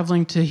you've been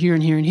traveling to here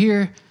and here and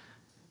here,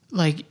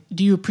 like,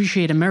 do you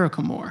appreciate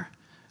America more?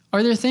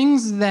 Are there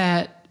things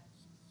that,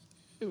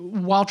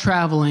 while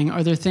traveling,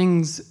 are there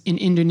things in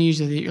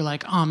Indonesia that you're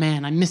like, oh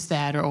man, I missed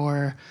that,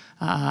 or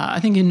I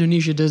think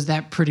Indonesia does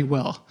that pretty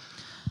well?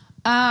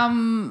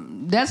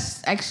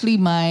 That's actually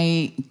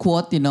my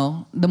quote,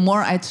 The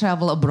more I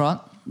travel abroad,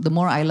 the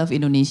more I love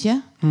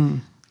Indonesia.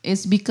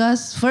 It's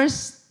because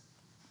first,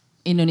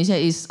 Indonesia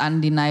is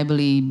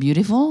undeniably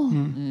beautiful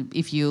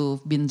if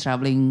you've been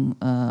traveling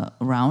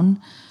around.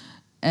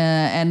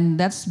 And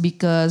that's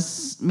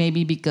because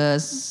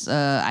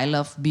I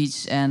love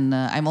beach and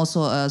I'm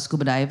also a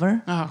scuba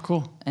diver. Oh,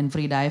 cool. And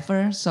free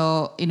diver.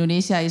 So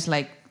Indonesia is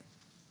like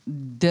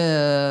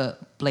the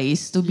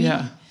place to be.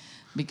 Yeah.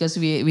 Because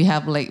we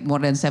have like more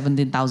than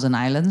 17,000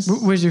 islands.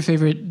 Where's your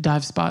favorite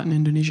dive spot in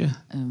Indonesia?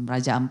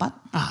 Raja Ampat.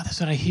 Ah, that's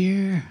what I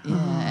hear.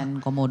 Yeah,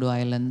 and Komodo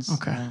Islands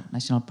Okay.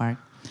 National Park.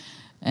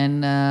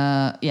 And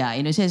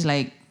Indonesia is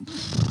like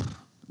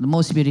the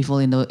most beautiful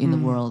in the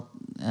world.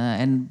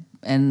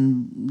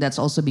 And that's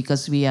also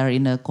because we are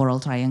in a coral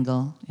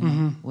triangle,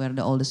 where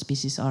all the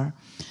species are.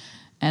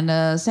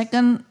 And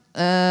second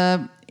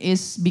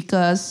is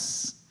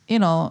because,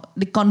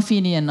 the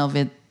convenience of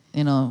it.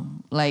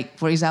 Like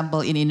for example,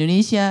 in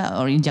Indonesia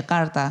or in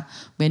Jakarta,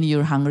 when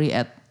you're hungry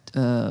at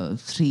 3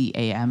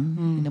 a.m.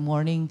 in the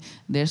morning,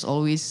 there's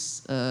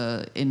always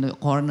in the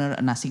corner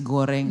a nasi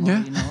goreng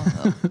or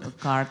a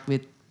cart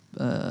with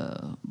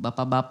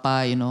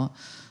bapa-bapa,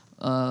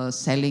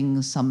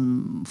 selling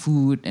some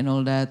food and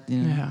all that.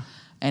 Yeah.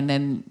 And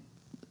then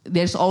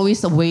there's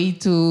always a way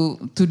to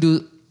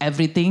do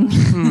everything.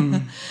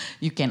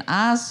 You can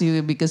ask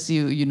because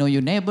you know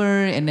your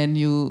neighbor, and then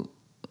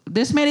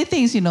there's many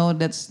things,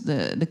 that's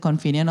the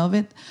convenience of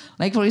it.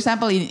 Like for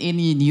example, in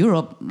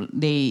Europe,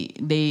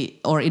 they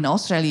or in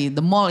Australia,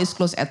 the mall is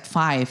closed at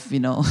 5,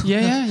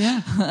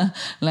 Yeah.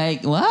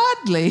 Like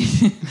what? Like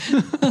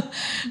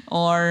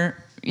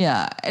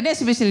and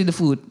especially the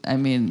food. I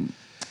mean,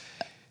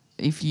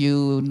 if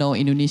you know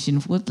Indonesian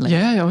food, like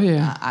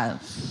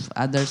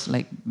others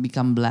like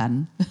become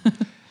bland.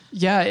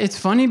 Yeah, it's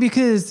funny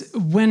because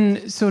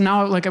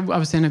now, like I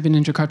was saying, I've been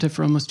in Jakarta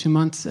for almost 2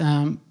 months.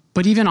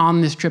 But even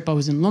on this trip, I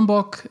was in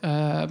Lombok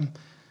and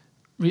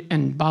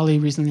Bali.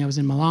 Recently, I was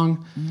in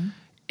Malang.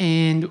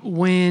 And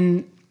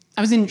when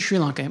I was in Sri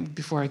Lanka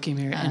before I came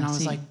here, and I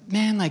was like,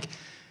 man, like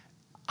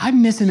I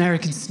miss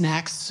American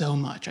snacks so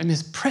much. I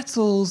miss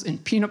pretzels and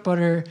peanut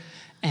butter.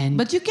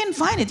 But you can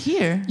find it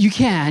here. You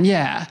can,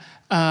 yeah.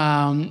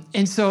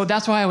 And so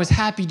that's why I was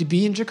happy to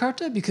be in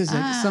Jakarta, because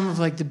like some of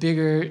like the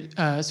bigger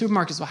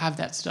supermarkets will have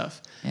that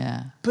stuff.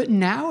 Yeah. But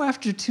now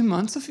after 2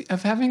 months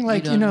of having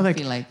like, You don't like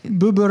feel like it.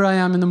 bubur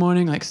ayam in the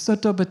morning, like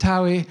soto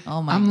betawi,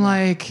 Oh my I'm God.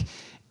 like,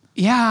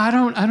 yeah, I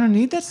don't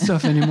need that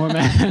stuff anymore,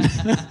 man.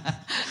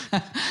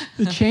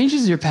 It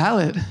changes your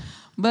palate.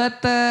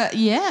 But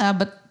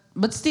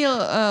but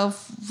still,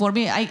 for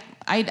me,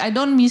 I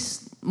don't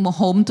miss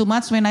home too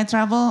much when I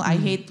travel. I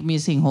hate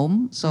missing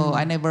home, so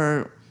I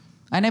never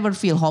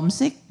feel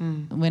homesick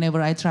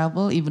whenever I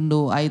travel, even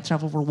though I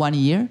travel for 1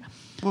 year.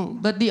 Whoa.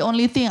 But the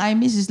only thing I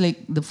miss is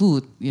like the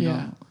food,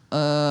 Yeah.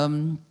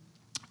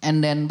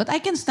 But I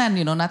can stand,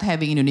 not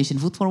having Indonesian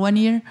food for 1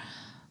 year.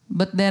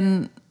 But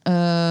then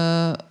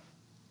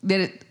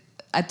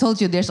I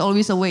told you there's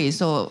always a way.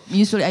 So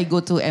usually I go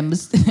to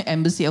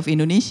embassy of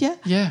Indonesia.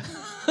 Yeah.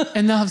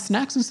 And they'll have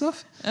snacks and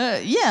stuff?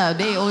 Yeah,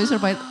 they always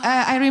provide.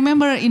 I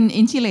remember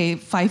in Chile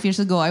 5 years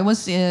ago, I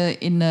was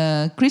in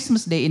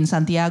Christmas Day in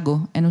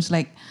Santiago, and it was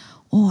like,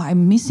 oh,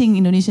 I'm missing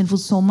Indonesian food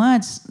so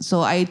much.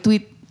 So I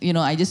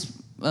I just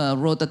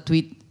wrote a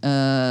tweet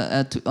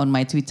on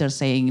my Twitter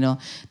saying,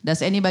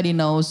 does anybody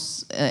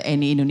knows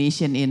any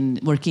Indonesian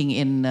working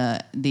in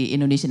the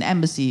Indonesian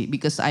embassy,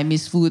 because I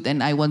miss food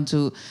and I want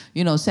to,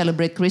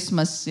 celebrate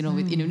Christmas,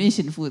 with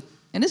Indonesian food.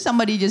 And then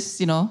somebody just,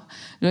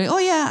 like, oh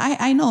yeah,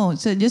 I know.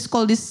 So just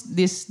call this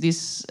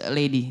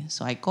lady.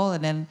 So I call,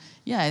 and then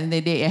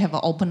they have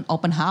an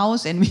open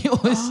house, and we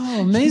always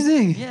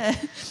amazing. yeah.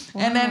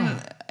 Wow.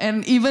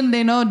 And even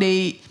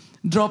they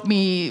drop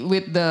me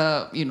with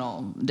the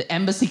the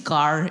embassy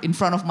car in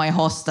front of my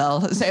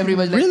hostel. So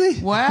everybody's Really?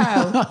 like,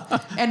 wow.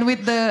 And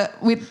with the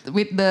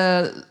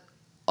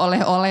ole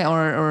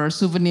or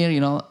souvenir,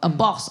 a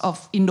box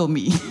of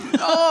Indomie.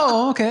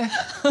 Oh, okay.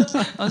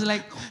 I was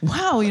like,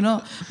 wow,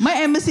 my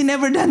embassy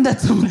never done that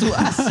to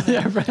us.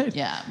 Yeah, right.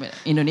 Yeah, but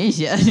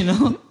Indonesia,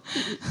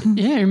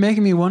 Yeah, you're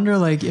making me wonder,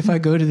 like, if I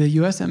go to the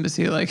U.S.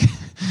 embassy, like...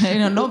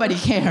 nobody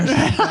cares,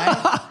 right?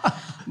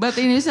 But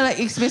in Indonesia, like,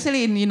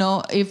 especially in,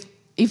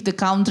 if the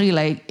country,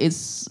 like,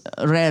 it's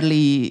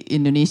rarely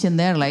Indonesian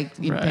there, like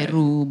in Right.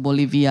 Peru,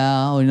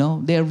 Bolivia,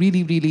 they're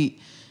really, really,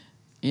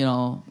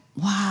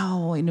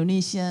 wow,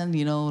 Indonesian,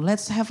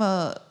 let's have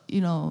a,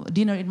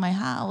 dinner in my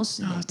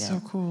house. Oh, like it's that.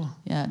 so cool.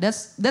 Yeah,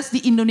 that's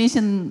the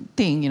Indonesian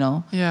thing,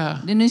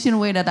 Yeah. The Indonesian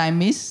way that I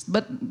miss,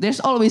 but there's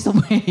always a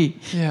way.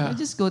 Yeah. I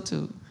just go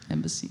to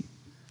embassy.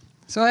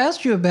 So I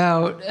asked you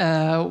about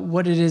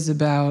what it is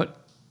about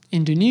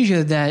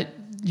Indonesia that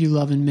you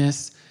love and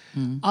miss.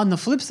 On the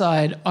flip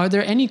side, are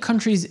there any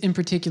countries in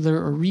particular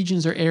or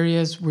regions or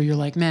areas where you're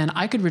like, man,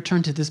 I could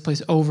return to this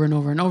place over and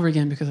over and over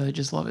again because I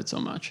just love it so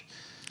much?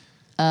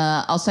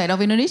 Outside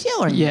of Indonesia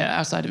or Yeah,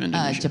 outside of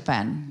Indonesia.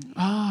 Japan.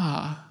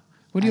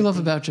 What do you love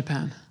about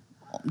Japan?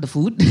 the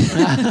food.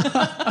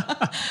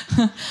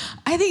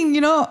 I think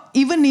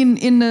even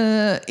in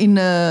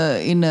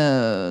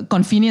a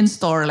convenience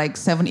store like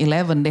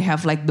 7-Eleven, they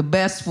have like the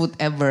best food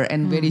ever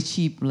and very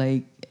cheap,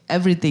 like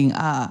everything.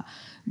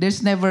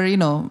 There's never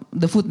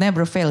the food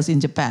never fails in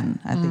Japan.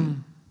 I think,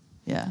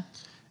 yeah.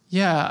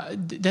 Yeah,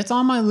 that's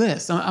on my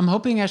list. I'm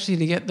hoping actually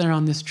to get there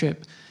on this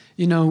trip.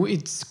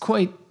 It's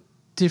quite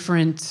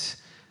different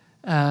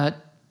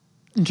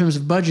in terms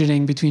of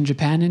budgeting between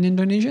Japan and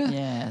Indonesia.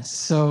 Yes.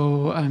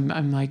 So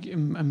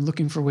I'm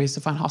looking for ways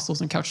to find hostels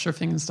and couch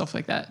surfing and stuff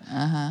like that.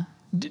 Uh-huh.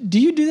 Do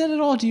you do that at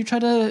all? Do you try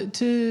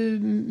to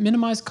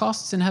minimize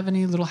costs and have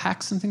any little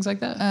hacks and things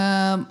like that?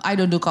 I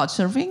don't do couch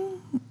surfing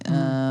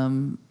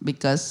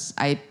because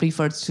I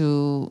prefer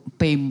to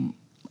pay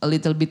a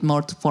little bit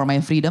more for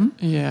my freedom.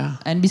 Yeah.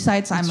 And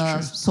besides, I'm a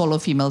true. solo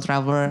female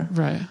traveler.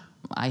 Right.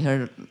 I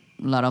heard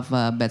a lot of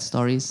bad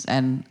stories,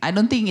 and I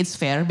don't think it's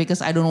fair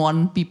because I don't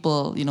want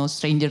people,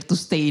 stranger to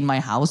stay in my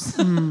house.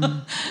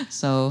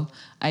 So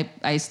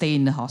I stay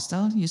in the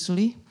hostel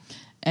usually,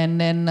 and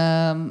then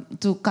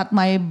to cut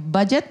my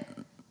budget,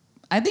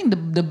 I think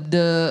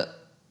the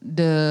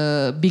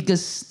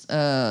biggest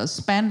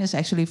spend is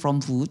actually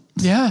from food.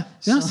 Yeah.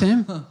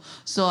 Same.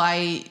 So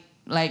I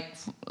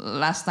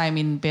last time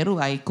in Peru,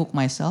 I cook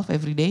myself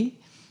every day.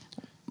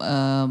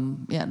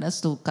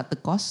 That's to cut the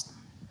cost.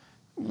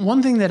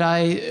 One thing that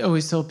I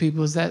always tell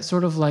people is that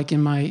sort of like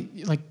in my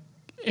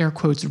air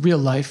quotes real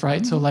life,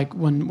 right? So like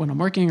when I'm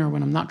working or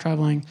when I'm not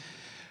traveling,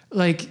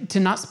 like to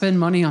not spend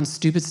money on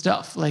stupid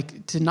stuff,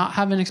 like to not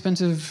have an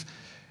expensive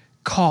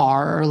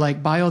car or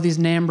like buy all these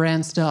name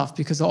brand stuff,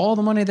 because all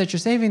the money that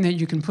you're saving that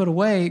you can put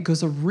away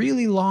goes a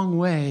really long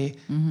way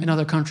in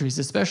other countries,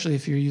 especially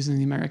if you're using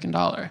the American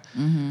dollar.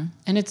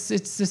 And it's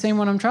the same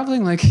when I'm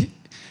traveling. Like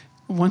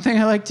one thing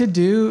I like to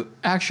do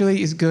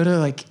actually is go to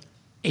like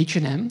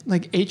H&M.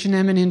 Like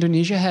H&M in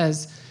Indonesia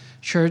has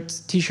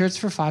t-shirts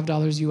for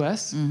 $5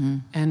 US.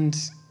 And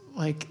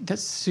like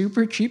that's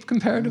super cheap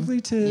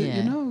comparatively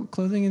to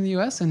clothing in the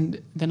US,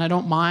 and then I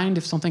don't mind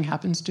if something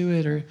happens to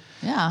it or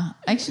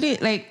actually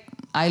like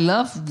I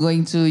love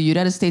going to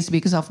United States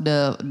because of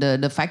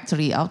the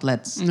factory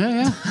outlets.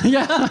 Yeah.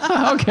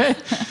 Okay.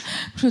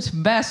 It's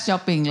best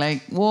shopping.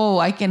 Like, whoa,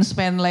 I can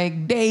spend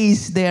like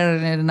days there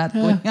and not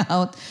going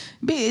out.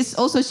 But it's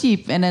also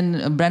cheap, and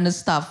then branded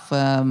stuff,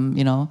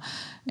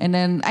 And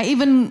then I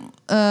even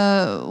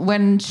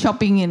went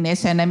shopping in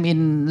S&M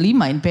in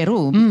Lima in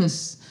Peru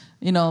because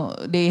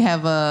they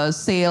have a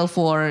sale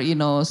for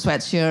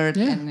sweatshirt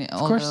and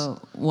all the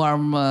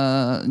warm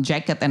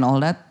jacket and all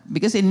that.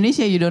 Because in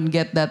Indonesia you don't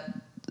get that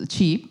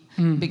cheap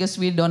because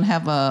we don't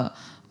have a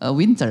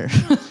winter.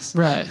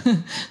 Right.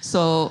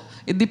 So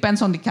it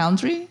depends on the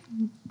country.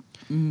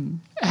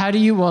 How do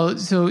you? Well,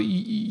 so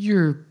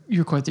you're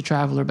quite the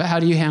traveler, but how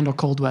do you handle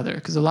cold weather?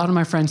 Because a lot of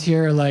my friends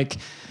here are like,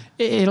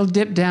 it'll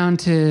dip down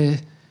to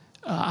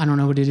I don't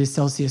know what it is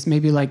Celsius,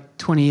 maybe like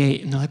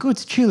 28, and they're like, oh,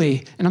 it's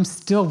chilly, and I'm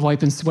still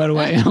wiping sweat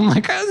away, and I'm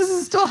like, oh, this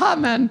is still hot,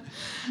 man.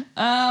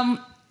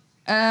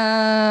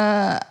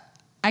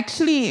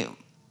 Actually,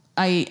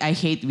 I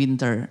hate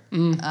winter.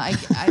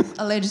 I'm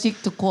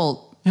allergic to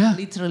cold. Yeah.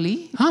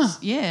 Literally. Huh.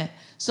 Yeah.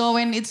 So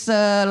when it's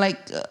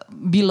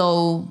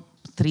below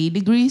 3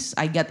 degrees,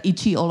 I get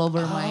itchy all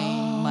over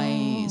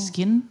my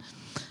skin.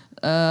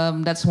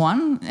 That's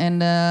one,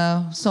 and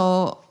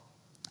so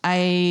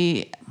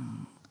I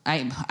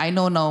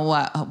know now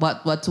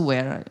what to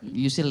wear.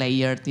 Usually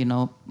layered,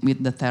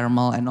 with the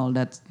thermal and all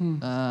that,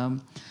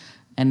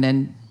 and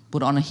then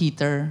put on a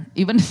heater.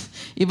 Even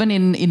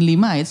in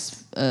Lima,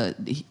 it's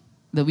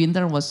the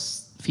winter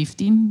was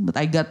 15, but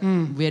I got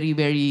very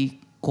very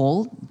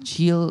cold,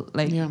 chill,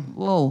 like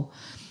whoa.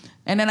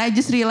 And then I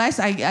just realized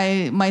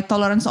my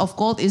tolerance of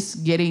cold is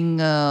getting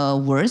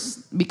worse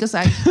because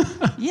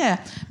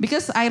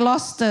because I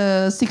lost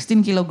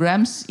 16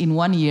 kilograms in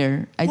 1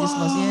 year. I just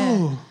lost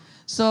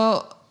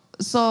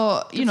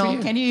So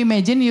can you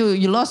imagine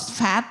you lost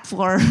fat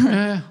for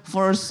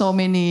so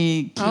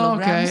many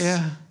kilograms? Oh,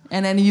 okay, yeah.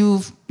 And then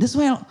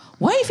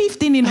why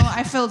 15?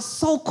 I felt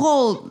so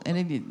cold,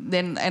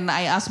 and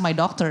I asked my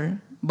doctor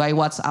by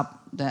WhatsApp.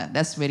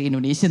 That's very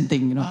Indonesian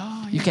thing,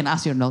 You can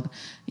ask your doctor.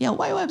 Yeah,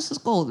 why I'm so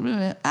cold?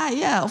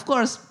 Of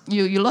course.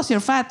 You lost your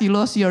fat. You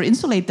lost your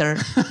insulator.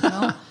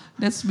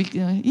 That's big.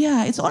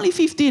 It's only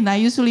 15. I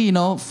usually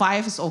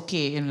 5 is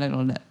okay and like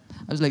all that.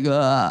 I was like,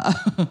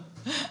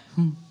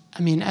 I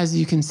mean, as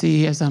you can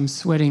see, as I'm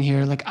sweating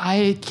here, like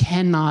I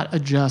cannot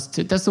adjust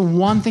to. That's the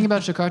one thing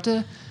about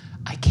Jakarta,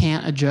 I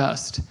can't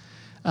adjust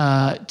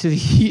to the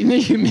heat and the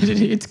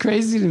humidity. It's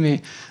crazy to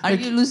me. Are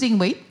you losing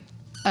weight?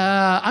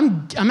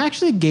 I'm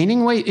actually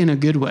gaining weight in a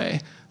good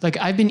way. Like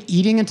I've been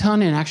eating a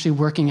ton and actually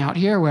working out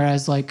here,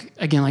 whereas like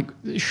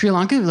Sri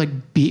Lanka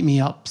like beat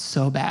me up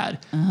so bad.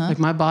 Like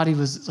my body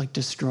was like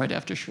destroyed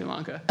after Sri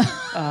Lanka.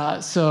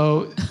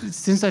 So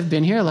since I've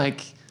been here,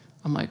 like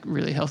I'm like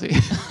really healthy.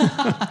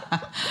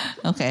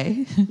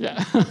 Okay.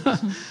 Yeah.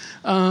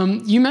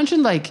 You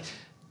mentioned like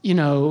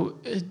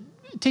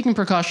taking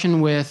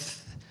precaution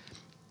with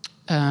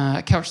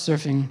couch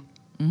surfing.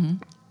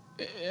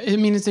 I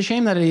mean, it's a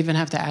shame that I even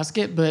have to ask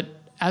it, but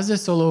as a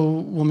solo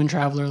woman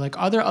traveler, like,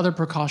 are there other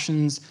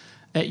precautions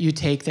that you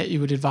take that you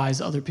would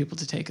advise other people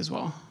to take as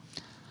well?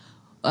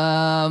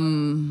 I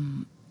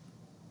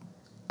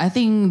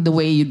think the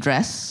way you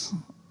dress,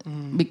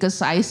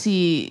 because I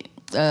see,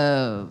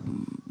 like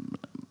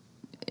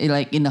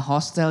in the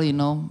hostel,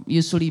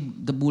 usually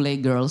the bule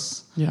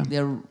girls, Yeah.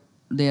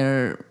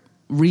 they're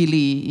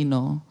really,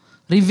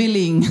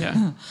 revealing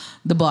Yeah.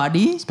 the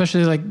body.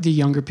 Especially like the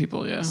younger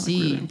people, yeah. Like Sí.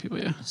 really young people,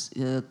 yeah.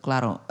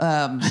 Claro.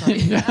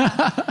 Sorry.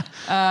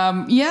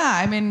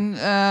 I mean,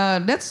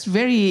 that's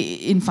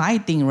very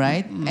inviting,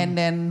 right? And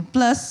then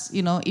plus,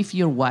 if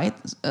you're white,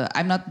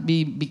 I'm not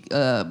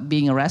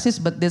being a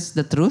racist, but that's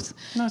the truth.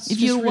 No, it's if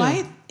just you're real.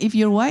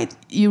 white,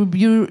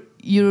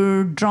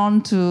 you're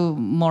drawn to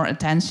more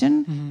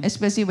attention,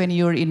 especially when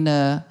you're in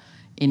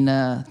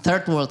a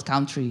third world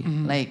country.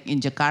 Like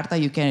in Jakarta,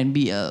 you can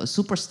be a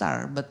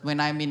superstar, but when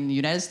I'm in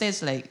United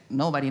States, like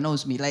nobody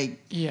knows me. Like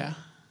Yeah.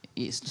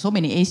 so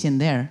many Asian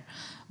there,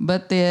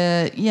 but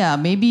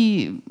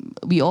maybe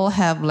we all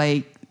have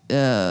like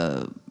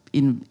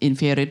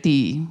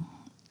inferiority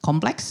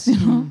complex,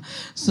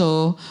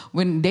 So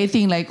when they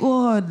think like,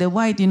 oh, the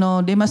white,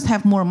 they must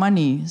have more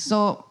money.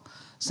 So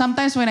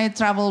sometimes when I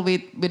travel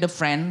with a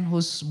friend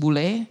who's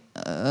bule,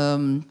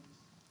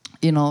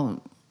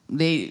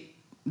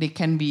 they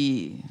can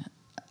be.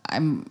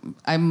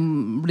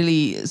 I'm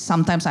really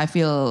sometimes I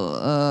feel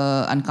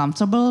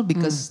uncomfortable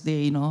because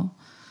they. No,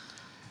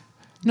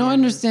 I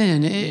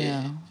understand.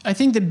 I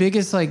think the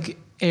biggest like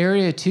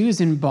area too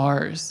is in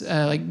bars.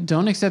 Like,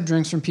 don't accept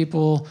drinks from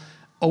people.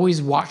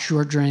 Always watch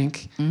your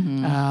drink,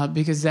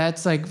 because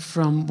that's like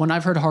from when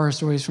I've heard horror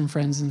stories from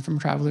friends and from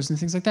travelers and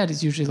things like that.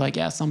 It's usually like,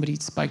 yeah, somebody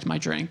spiked my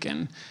drink,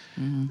 and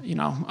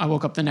I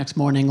woke up the next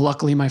morning.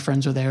 Luckily, my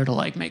friends were there to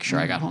like make sure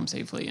I got home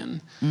safely and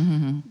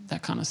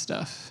that kind of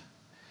stuff.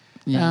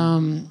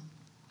 Yeah.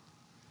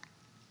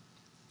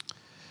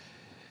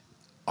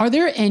 Are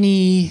there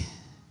any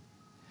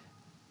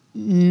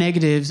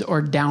negatives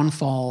or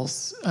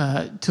downfalls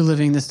to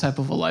living this type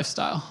of a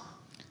lifestyle?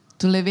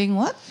 To living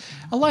what?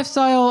 A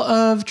lifestyle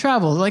of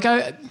travel. Like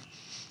the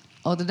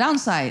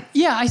downside.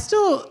 Yeah, I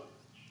still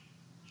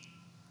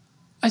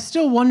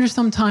wonder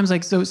sometimes,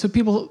 like, so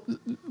people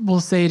will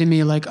say to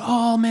me like,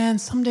 oh man,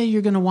 someday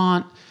you're going to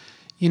want,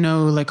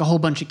 like a whole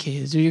bunch of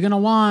kids, or you're going to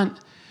want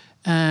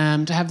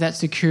to have that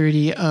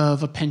security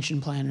of a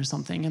pension plan or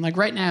something. And like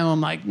right now I'm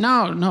like,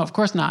 no, of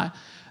course not.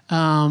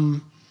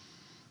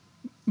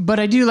 But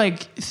I do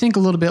like think a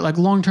little bit like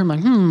long-term,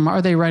 like,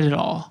 are they right at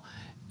all?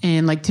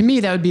 And like, to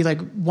me, that would be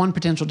like one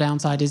potential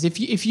downside is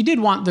if you did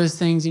want those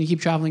things and you keep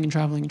traveling and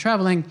traveling and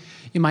traveling,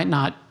 you might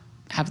not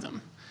have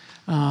them.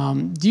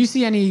 Do you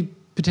see any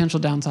potential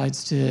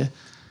downsides to?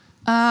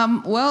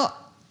 Well,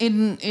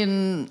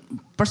 in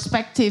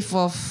perspective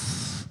of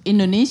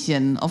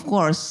Indonesian, of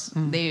course,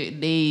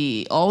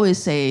 they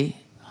always say,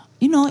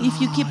 if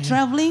you keep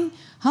traveling,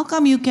 how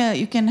come you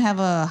can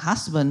have a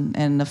husband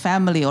and a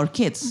family or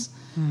kids?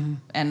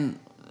 And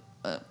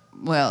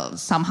well,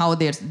 somehow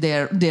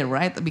they're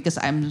right, because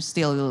I'm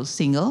still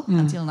single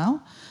until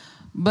now.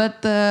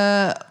 But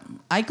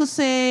I could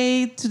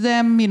say to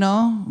them,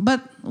 but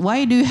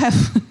why do you have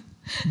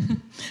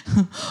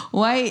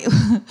why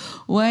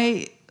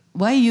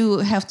you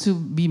have to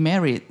be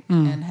married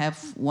and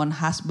have one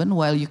husband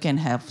while you can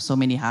have so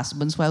many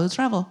husbands while you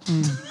travel?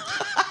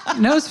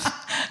 No,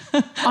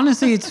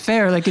 honestly, it's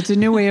fair. Like, it's a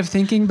new way of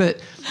thinking,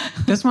 but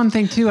that's one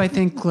thing too. I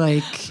think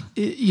like,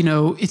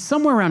 it's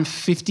somewhere around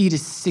 50 to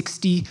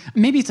 60,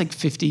 maybe it's like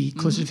 50,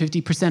 closer to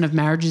 50% of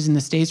marriages in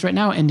the States right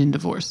now end in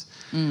divorce.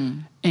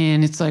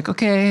 And it's like,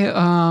 okay,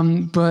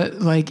 but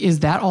like, is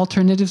that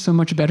alternative so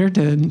much better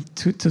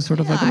to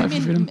sort of like a life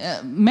of freedom?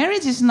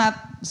 Marriage is not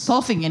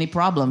solving any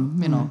problem,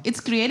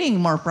 It's creating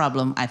more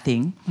problem, I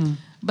think.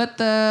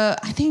 But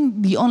I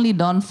think the only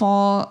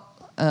downfall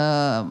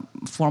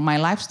for my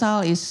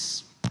lifestyle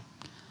is,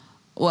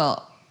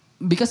 well,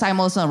 because I'm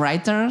also a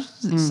writer,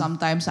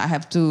 sometimes I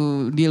have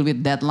to deal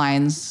with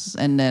deadlines,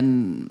 and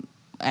then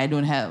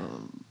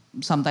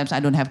sometimes I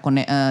don't have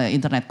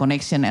internet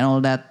connection and all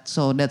that.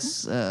 So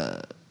that's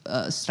a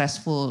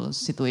stressful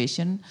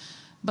situation,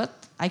 but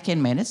I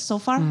can manage so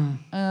far.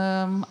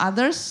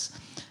 Others,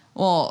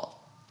 well,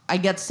 I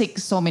get sick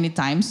so many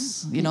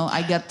times.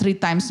 I got 3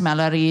 times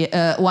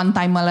malaria, 1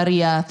 time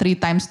malaria, 3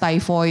 times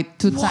typhoid,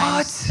 2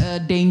 times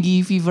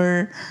dengue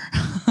fever,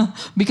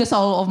 because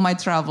of my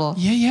travel.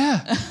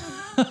 Yeah.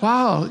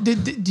 Wow.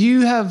 Do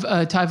you have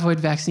a typhoid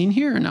vaccine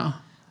here or no?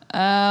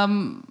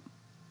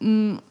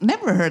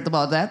 Never heard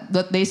about that,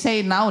 but they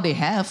say now they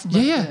have.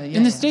 But,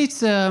 In the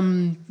States,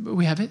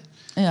 we have it.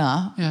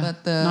 Yeah.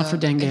 But But not for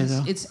dengue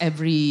though. It's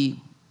every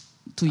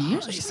 2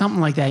 years.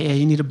 Something like that. Yeah,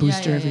 you need a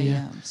booster every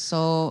year.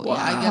 So Wow.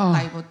 I got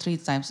typhoid 3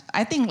 times.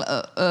 I think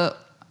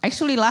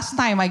actually last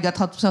time I got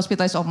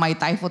hospitalized of my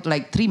typhoid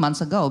like 3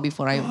 months ago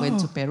before I went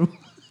to Peru.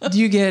 Do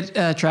you get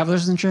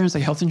traveler's insurance,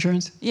 like health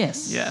insurance?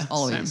 Yes. Yeah,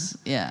 Always. same.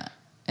 Yeah.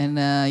 And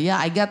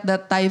I got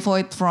that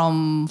typhoid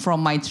from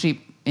my trip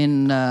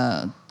in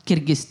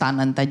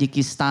Kyrgyzstan and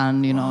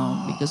Tajikistan,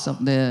 because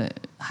of the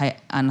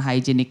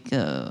unhygienic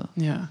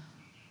Yeah.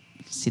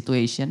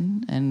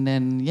 situation. And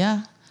then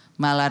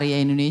malaria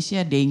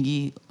Indonesia,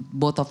 dengue,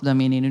 both of them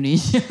in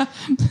Indonesia.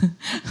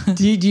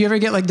 Do you ever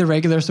get like the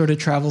regular sort of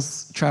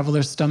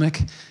traveler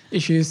stomach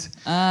issues?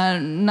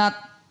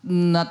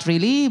 Not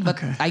really, but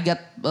Okay. I get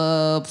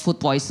food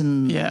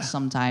poison Yeah.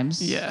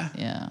 sometimes. Yeah.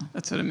 Yeah.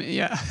 That's what I mean.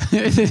 Yeah.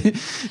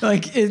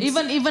 Like it's,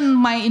 Even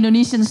my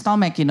Indonesian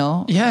stomach,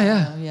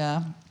 Yeah.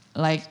 yeah.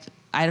 Like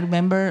I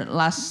remember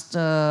last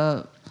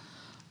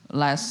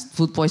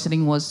food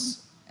poisoning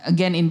was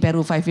again in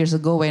Peru 5 years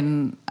ago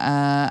when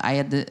I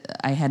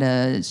had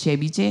a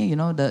ceviche,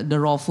 the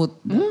raw food.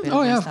 The Oh,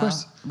 Peruvian yeah, of style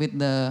course. with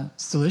the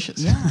it's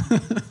delicious. yeah.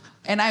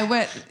 And I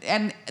went,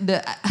 and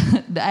the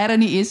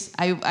irony is,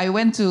 I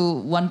went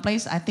to one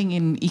place, I think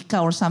in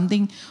Ica or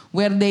something,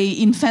 where they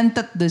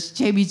invented the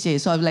ceviche.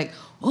 So I'm like,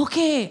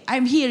 okay,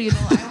 I'm here,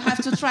 I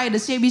have to try the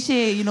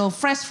ceviche,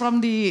 fresh from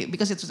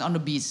because it was on the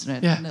beach,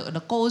 right? Yeah. On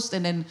the coast,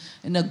 and then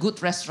in a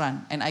good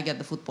restaurant, and I get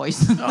the food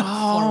poison for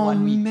Oh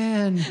 1 week.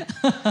 man.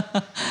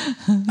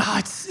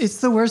 It's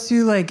the worst.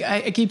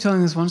 I keep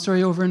telling this one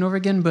story over and over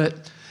again,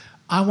 but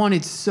I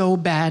wanted so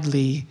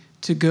badly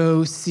to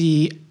go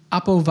see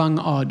Apo Vang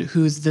Od,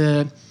 who's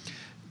the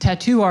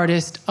tattoo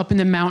artist up in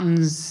the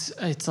mountains.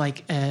 It's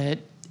like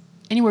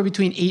anywhere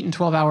between 8 and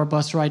 12-hour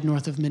bus ride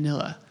north of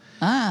Manila.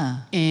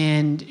 Ah.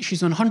 And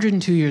she's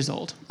 102 years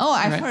old. Oh,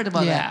 I've right? heard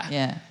about that.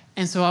 Yeah.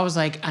 And so I was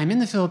like, I'm in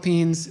the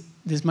Philippines.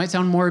 This might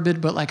sound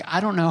morbid, but like,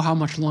 I don't know how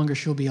much longer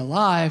she'll be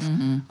alive.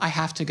 I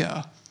have to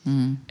go.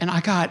 And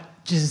I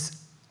got just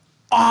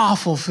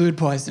awful food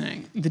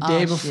poisoning the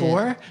day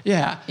before.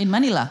 Yeah. In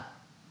Manila.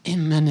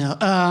 In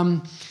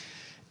Manila.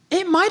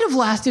 It might have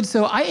lasted.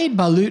 So I ate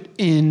balut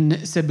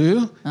in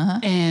Cebu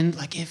and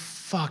like it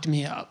fucked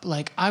me up.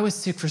 Like I was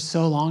sick for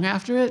so long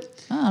after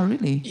it. Oh,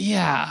 really?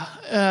 Yeah.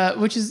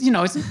 Which is,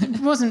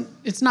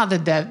 it's not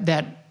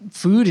that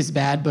food is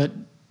bad, but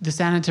the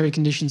sanitary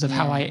conditions of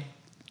how I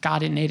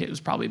got it and ate it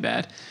was probably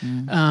bad.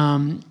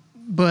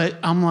 But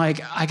I'm like,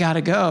 I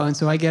gotta go. And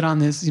so I get on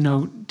this,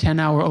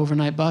 10-hour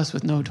overnight bus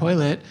with no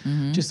toilet,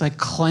 just like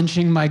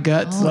clenching my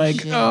guts,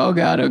 shit. oh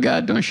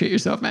God, don't shit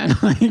yourself, man.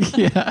 Like,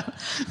 yeah.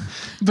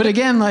 But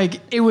again,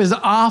 like it was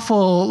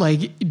awful,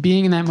 like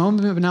being in that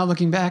moment. But now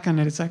looking back on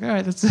it, it's like, all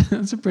right,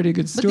 that's a pretty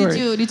good story.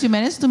 But did you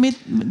manage to meet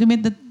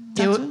the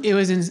tattoo?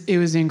 It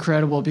was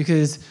incredible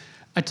because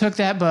I took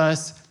that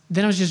bus.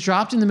 Then I was just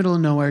dropped in the middle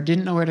of nowhere,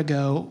 didn't know where to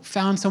go.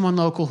 Found someone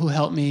local who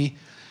helped me.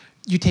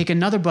 You take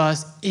another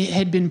bus. It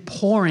had been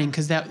pouring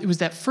because it was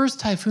that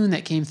first typhoon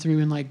that came through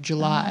in like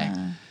July.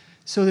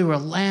 So there were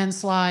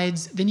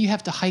landslides. Then you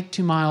have to hike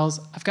 2 miles.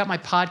 I've got my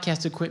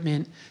podcast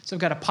equipment, so I've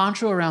got a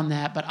poncho around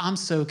that, but I'm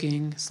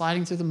soaking,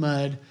 sliding through the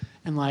mud,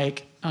 and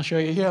like I'll show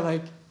you here.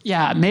 Like,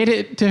 yeah, made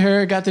it to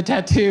her, got the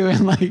tattoo,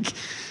 and like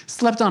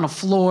slept on a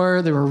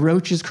floor. There were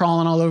roaches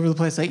crawling all over the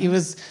place. Like it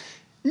was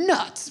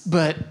nuts.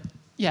 But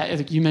yeah,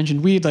 like you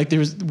mentioned weed. Like there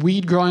was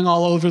weed growing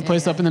all over the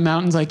place up in the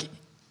mountains. Like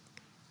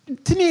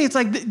to me, it's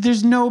like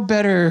there's no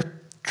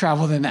better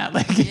travel than that.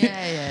 Like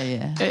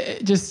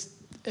just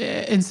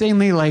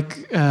insanely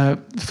like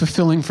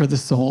fulfilling for the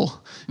soul,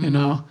 you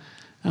know.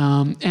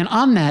 And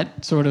on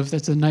that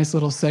that's a nice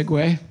little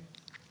segue.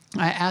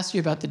 I asked you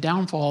about the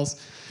downfalls.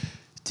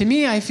 To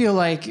me, I feel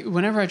like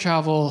whenever I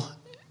travel,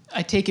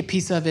 I take a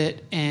piece of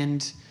it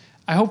and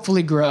I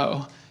hopefully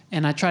grow,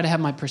 and I try to have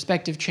my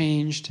perspective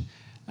changed.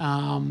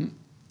 In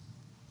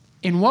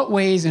what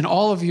ways, in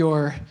all of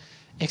your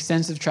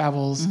extensive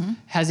travels,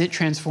 has it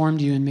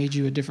transformed you and made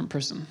you a different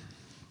person?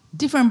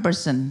 Different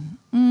person.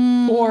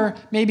 Or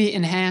maybe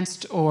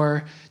enhanced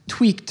or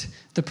tweaked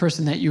the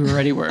person that you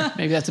already were.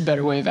 Maybe that's a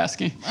better way of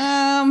asking.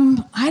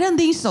 I don't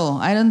think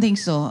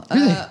so.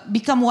 Really?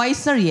 Become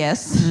wiser,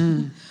 yes.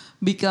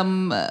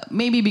 Become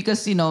maybe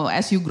because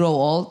as you grow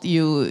old,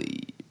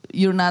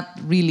 you're not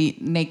really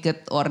naked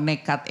or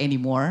nekat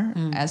anymore.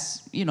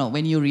 As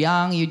when you're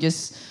young, you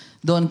just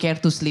don't care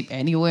to sleep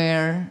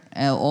anywhere,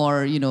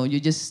 or you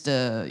just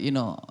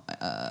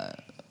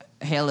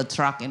hail a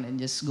truck and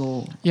just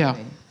go. Yeah.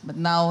 away. But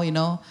now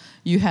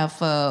you have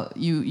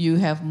you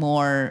have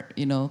more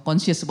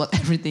conscious about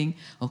everything.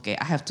 Okay,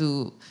 I have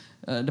to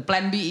the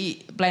plan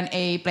B, plan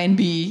A, plan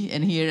B,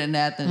 and here and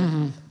that.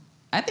 And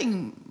I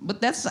think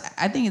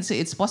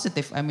it's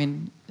positive. I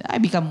mean, I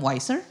become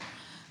wiser,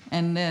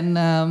 and then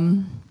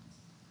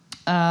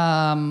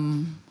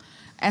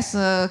as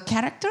a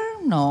character,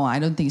 no, I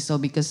don't think so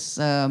because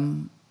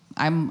I'm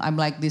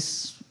like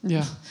this.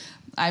 Yeah.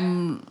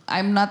 I'm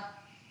not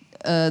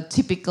a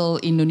typical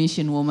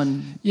Indonesian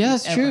woman. Yeah,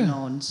 that's ever true.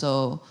 Known.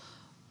 So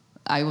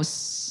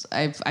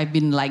I've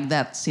been like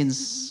that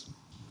since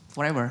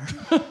forever.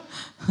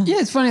 Yeah,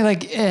 it's funny.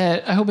 Like,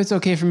 I hope it's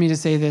okay for me to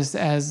say this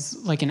as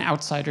like an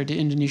outsider to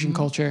Indonesian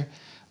culture,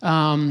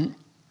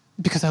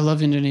 because I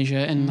love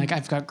Indonesia and like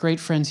I've got great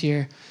friends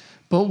here.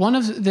 But one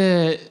of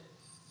the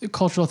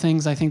cultural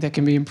things I think that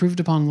can be improved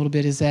upon a little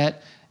bit is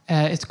that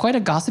it's quite a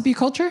gossipy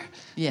culture.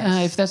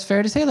 Yes. If that's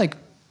fair to say, like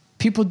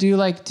people do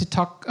like to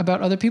talk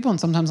about other people, and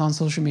sometimes on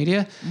social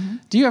media.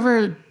 Do you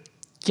ever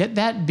get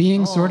that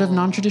being sort of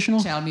non-traditional?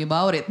 Tell me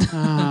about it.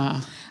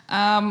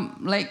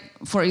 Like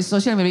for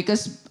social media,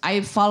 because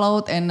I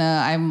followed and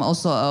I'm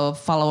also a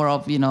follower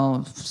of,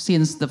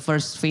 since the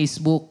first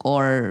Facebook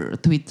or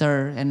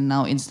Twitter and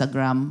now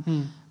Instagram,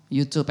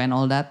 YouTube and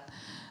all that.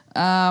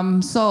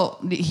 So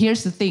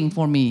here's the thing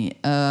for me,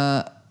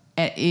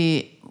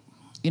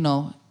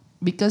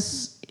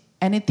 because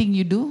anything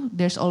you do,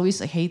 there's always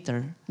a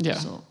hater. Yeah.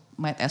 So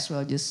might as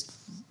well just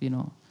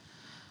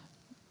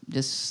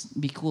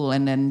be cool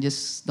and then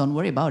just don't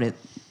worry about it.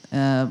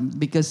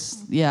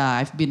 Because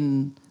I've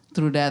been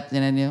through that,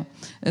 and then,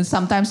 and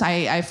sometimes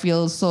I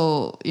feel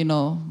so,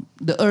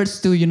 the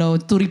urge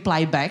to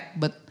reply back,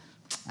 but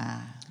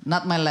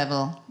not my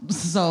level.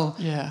 So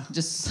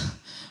just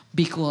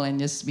be cool and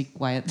just be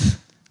quiet.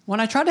 When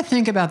I try to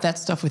think about that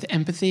stuff with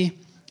empathy,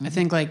 I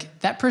think like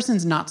that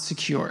person's not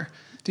secure,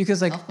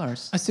 because like Of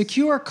course. a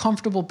secure,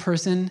 comfortable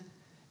person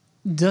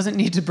doesn't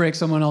need to break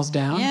someone else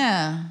down.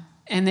 Yeah.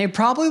 And they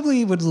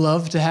probably would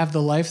love to have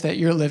the life that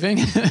you're living,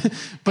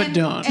 but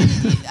don't.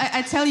 And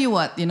I tell you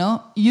what,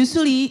 not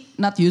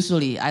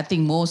usually, I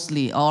think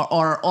mostly,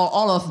 or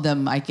all of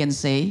them, I can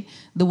say,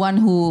 the one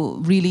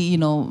who really,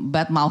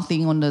 bad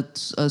mouthing on the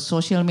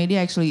social media,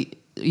 actually,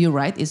 you're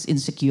right, is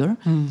insecure.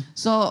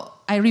 So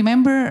I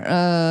remember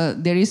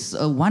there is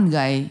one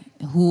guy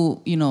who,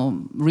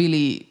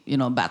 really,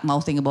 bad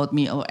mouthing about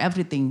me or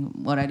everything,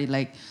 what I did,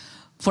 like,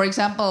 for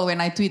example,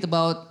 when I tweet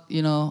about,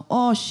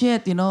 oh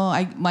shit,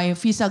 my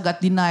visa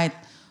got denied.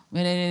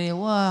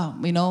 Wow,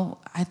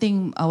 I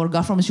think our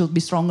government should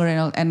be stronger.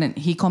 And then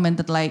he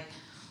commented like,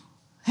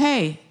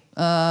 hey,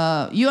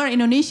 you are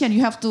Indonesian, you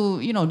have to,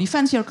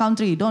 defend your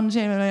country. Don't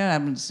say,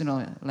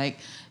 like,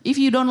 if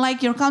you don't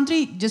like your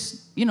country,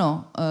 just,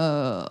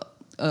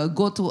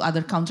 go to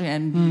other country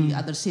and be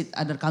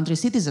other country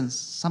citizens,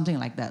 something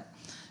like that.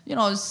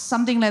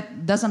 Something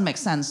that doesn't make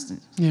sense.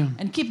 Yeah.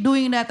 And keep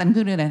doing that and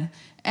doing that.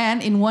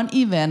 And in one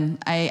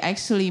event, I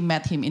actually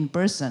met him in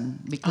person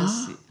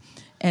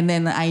and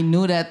then I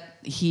knew that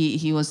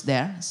he was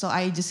there. So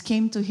I just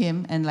came to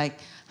him and like,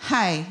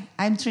 hi,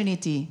 I'm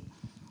Trinity.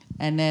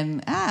 And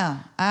then,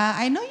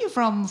 I know you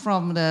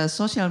from the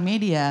social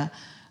media,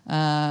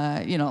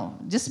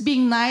 just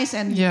being nice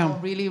and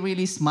really,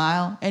 really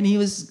smile. And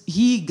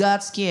he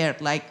got scared,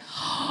 like,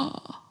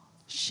 oh,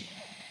 shit,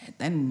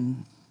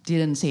 and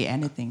didn't say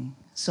anything.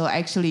 So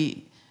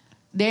actually,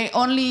 they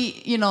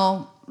only,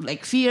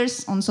 like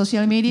fears on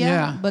social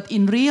media, but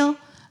in real,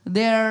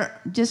 they're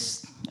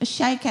just a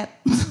shy cat.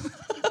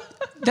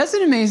 That's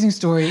an amazing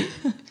story.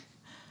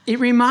 It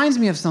reminds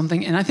me of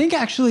something, and I think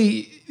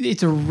actually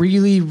it's a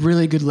really,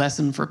 really good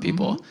lesson for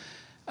people.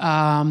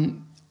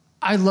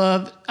 I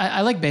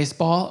like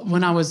baseball.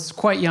 When I was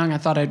quite young, I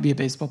thought I'd be a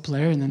baseball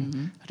player, and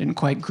then I didn't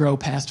quite grow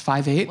past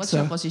 5'8". What's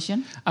your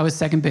position? I was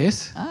second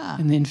base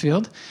in the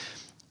infield.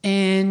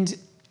 And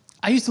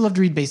I used to love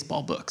to read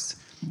baseball books.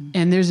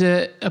 And there's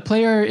a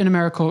player in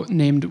America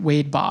named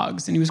Wade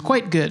Boggs, and he was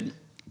quite good.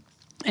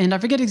 And I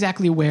forget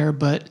exactly where,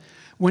 but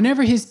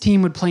whenever his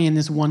team would play in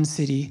this one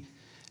city,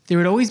 there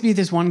would always be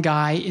this one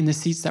guy in the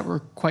seats that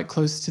were quite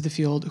close to the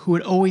field who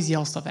would always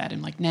yell stuff at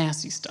him, like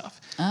nasty stuff.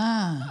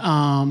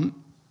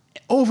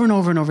 Over and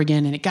over and over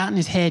again, and it got in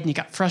his head, and he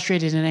got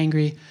frustrated and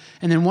angry.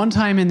 And then one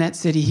time in that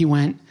city, he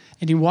went,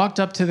 and he walked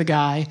up to the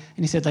guy,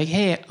 and he said, like,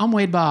 hey, I'm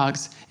Wade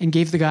Boggs, and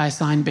gave the guy a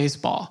signed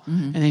baseball.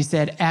 And then he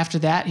said after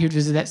that, he would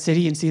visit that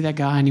city and see that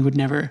guy, and he would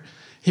never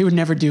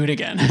do it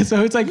again.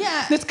 So it's like,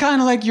 that's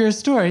kind of like your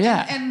story,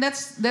 And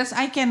that's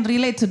I can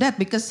relate to that,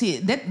 because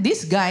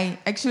this guy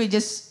actually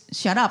just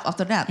shut up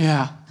after that.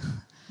 Yeah.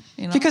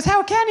 Because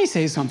how can he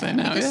say something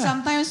now? Because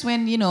sometimes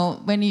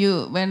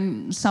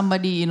when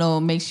somebody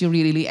makes you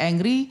really, really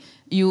angry,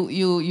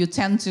 you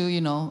tend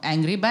to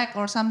angry back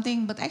or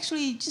something. But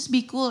actually, just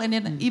be cool, and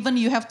then even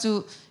you have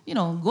to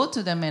go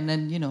to them and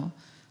then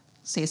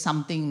say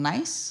something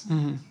nice.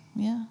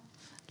 Yeah,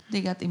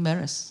 they got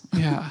embarrassed.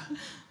 Yeah.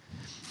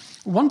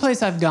 One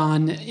place I've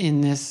gone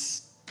in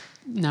this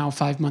now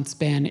 5-month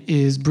span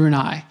is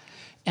Brunei,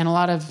 and a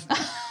lot of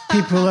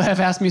people have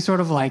asked me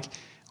sort of like,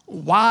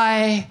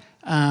 why?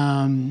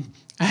 I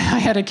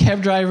had a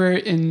cab driver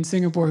in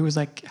Singapore who was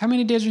like, how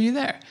many days were you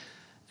there?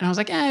 And I was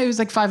like, it was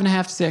like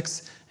 5.5,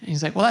 6. And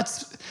he's like, well,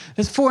 that's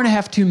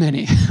 4.5 too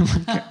many.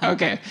 I'm like,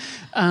 okay.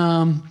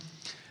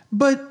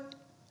 But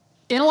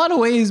in a lot of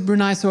ways,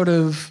 Brunei sort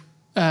of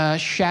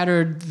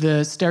shattered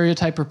the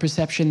stereotype or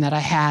perception that I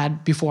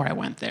had before I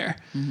went there.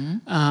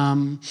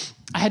 I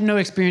had no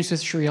experience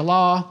with Sharia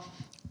law.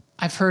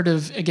 I've heard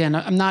of, again,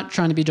 I'm not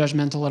trying to be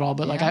judgmental at all,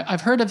 but like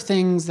I've heard of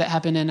things that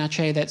happen in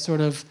Aceh that sort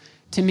of,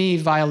 to me,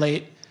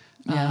 violate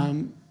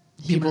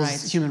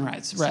people's human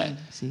rights. Right.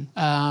 See.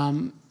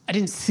 I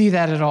didn't see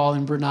that at all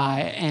in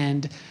Brunei,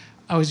 and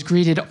I was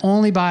greeted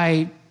only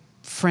by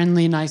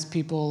friendly, nice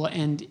people.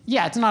 And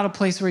yeah, it's not a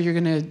place where you're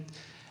going to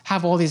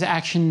have all these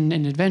action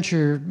and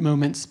adventure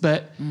moments,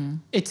 but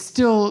it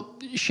still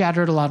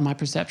shattered a lot of my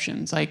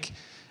perceptions. Like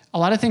a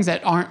lot of things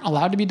that aren't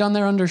allowed to be done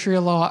there under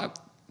Sharia law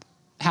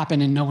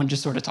happen, and no one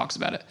just sort of talks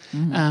about it.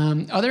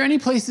 Are there any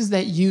places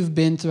that you've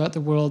been throughout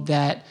the world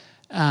that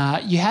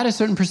you had a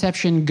certain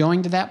perception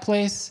going to that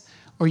place,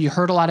 or you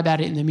heard a lot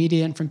about it in the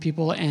media and from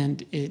people,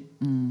 and it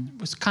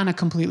was kind of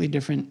completely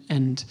different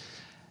and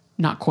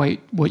not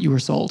quite what you were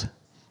sold?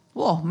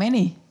 Whoa,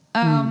 many.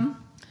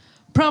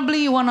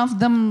 Probably one of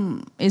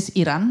them is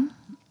Iran,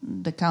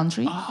 the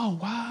country. Oh,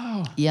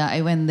 wow. Yeah,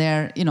 I went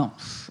there,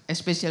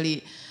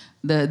 especially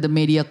the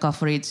media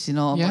coverage,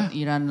 about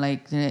Iran,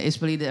 like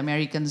especially the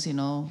Americans,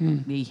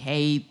 they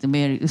hate the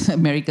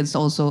Americans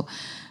also.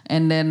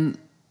 And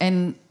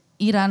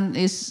Iran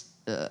is,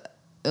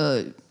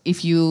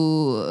 if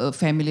you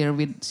familiar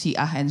with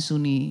Shia and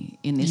Sunni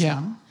in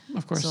Islam. Yeah,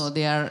 of course. So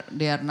they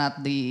are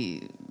not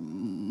the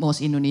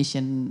most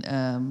Indonesian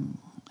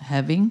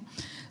having.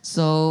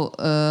 So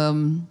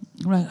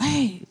like,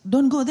 hey,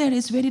 don't go there.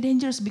 It's very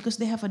dangerous because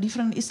they have a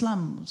different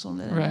Islam. So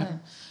right.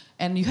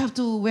 And you have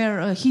to wear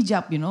a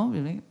hijab.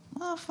 You're like,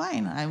 oh,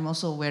 fine. I'm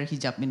also wear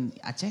hijab in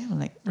Aceh.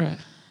 Like, right.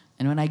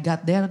 And when I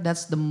got there,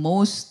 that's the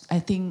most. I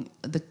think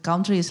the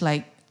country is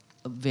like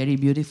very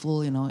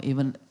beautiful.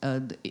 Even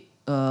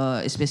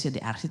especially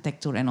the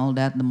architecture and all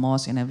that, the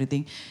mosque and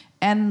everything.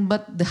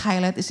 But the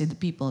highlight is in the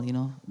people.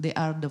 They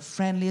are the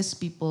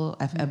friendliest people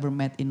I've ever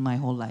met in my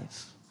whole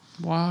life.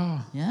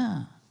 Wow.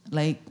 Yeah.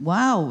 Like,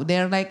 wow.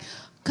 They're like,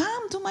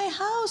 come to my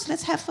house.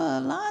 Let's have a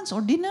lunch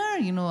or dinner,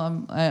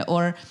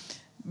 or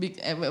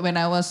when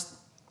I was,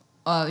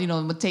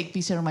 take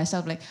picture of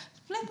myself, like,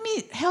 let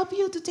me help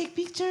you to take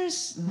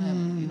pictures.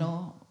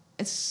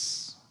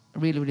 It's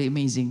really, really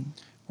amazing.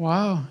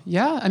 Wow.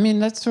 Yeah. I mean,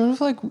 that's sort of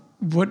like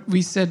what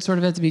we said sort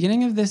of at the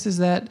beginning of this, is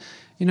that,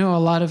 a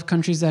lot of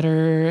countries that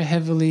are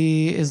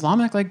heavily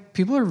Islamic, like,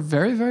 people are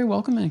very, very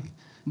welcoming.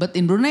 But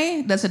in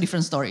Brunei, that's a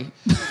different story.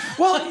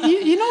 Well,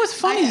 you know what's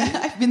funny?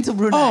 I've been to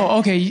Brunei. Oh,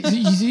 okay.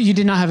 You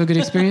did not have a good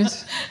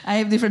experience? I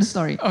have different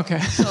story.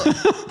 Okay. So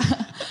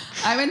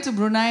I went to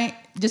Brunei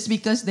just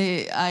because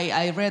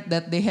I read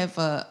that they have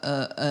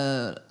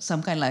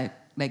some kind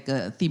like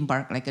a theme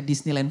park, like a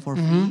Disneyland for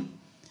free.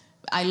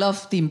 I love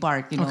theme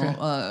park,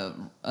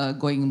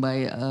 going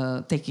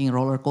by taking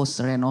roller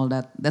coaster and all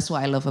that. That's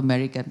why I love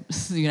American,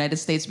 the United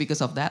States, because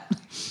of that.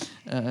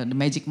 The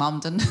Magic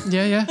Mountain.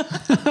 Yeah.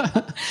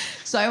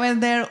 So I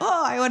went there.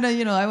 Oh, I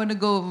wanna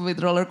go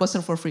with roller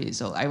coaster for free.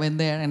 So I went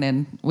there and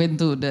then went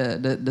to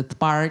the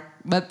park.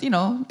 But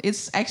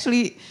it's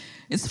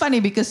funny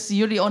because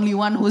you're the only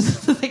one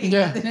who's taking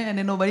it, and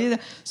then nobody.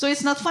 So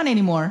it's not fun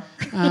anymore,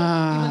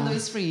 even though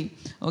it's free.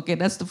 Okay,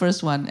 that's the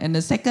first one. And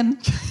the second,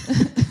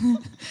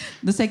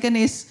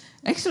 is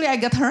actually I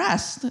got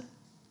harassed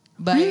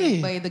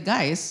by the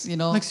guys.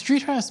 Like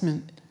street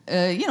harassment.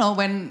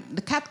 When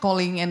the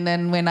catcalling, and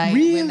then when I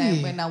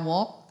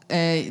walk,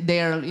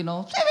 they're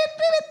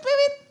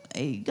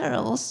hey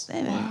girls,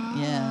 Wow.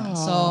 yeah.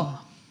 So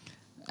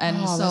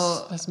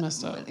that's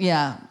messed up.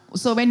 Yeah.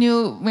 So when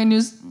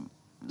you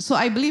so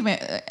I believe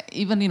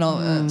even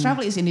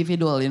travel is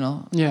individual.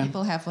 Yeah.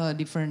 People have a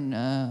different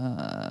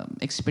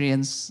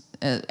experience,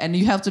 and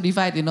you have to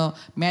divide.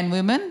 Men,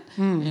 women.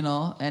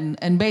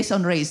 And based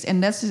on race,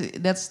 and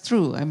that's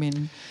true. I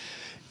mean,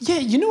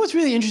 yeah. What's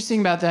really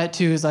interesting about that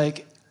too is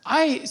like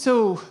I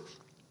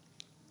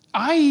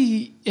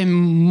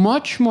am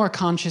much more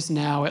conscious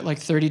now at like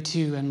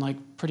 32 and like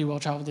pretty well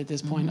traveled at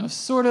this point of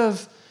sort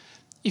of,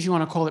 if you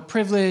want to call it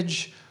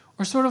privilege,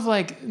 or sort of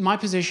like my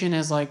position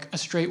as like a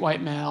straight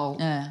white male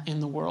in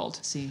the world.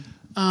 See.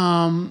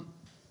 And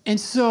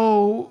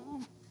so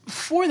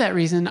for that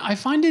reason, I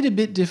find it a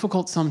bit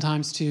difficult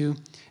sometimes to,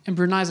 and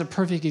Brunei is a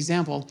perfect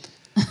example,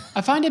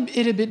 I find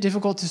it a bit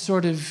difficult to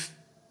sort of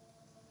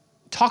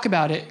talk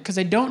about it because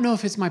I don't know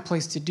if it's my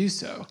place to do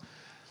so.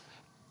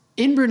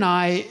 In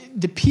Brunei,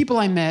 the people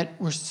I met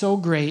were so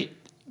great,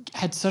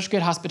 had such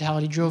good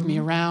hospitality, drove me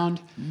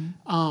around.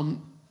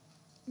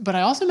 But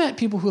I also met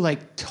people who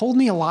like told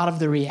me a lot of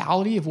the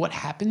reality of what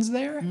happens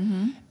there.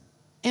 And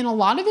a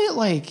lot of it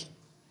like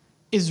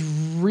is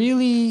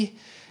really,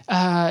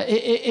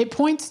 it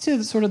points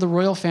to sort of the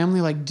royal family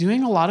like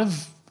doing a lot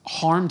of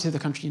harm to the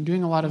country and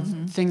doing a lot of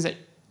things that,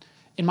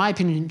 in my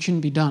opinion,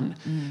 shouldn't be done.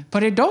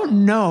 But I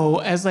don't know,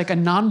 as like a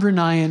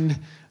non-Bruneian,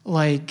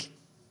 like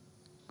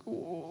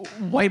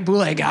white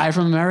bule guy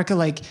from America,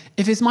 like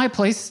if it's my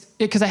place,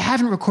 because I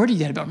haven't recorded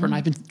yet about Brunei.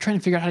 I've been trying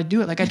to figure out how to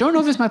do it. Like I don't know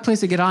if it's my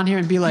place to get on here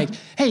and be like,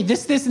 hey,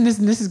 this and this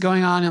and this is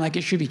going on, and like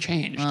it should be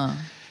changed.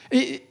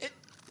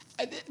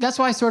 That's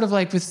why sort of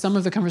like with some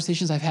of the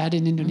conversations I've had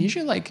in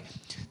Indonesia, like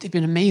they've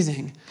been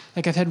amazing.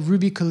 Like I've had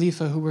Ruby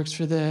Khalifa, who works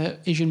for the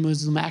Asian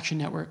Muslim Action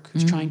Network,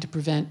 who's trying to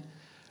prevent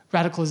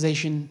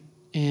radicalization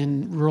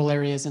in rural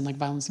areas and like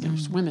violence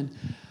against women.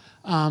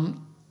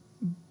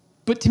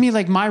 But to me,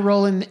 like my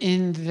role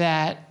in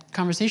that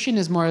conversation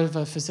is more of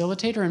a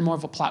facilitator and more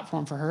of a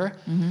platform for her,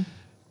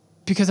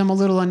 because I'm a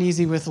little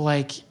uneasy with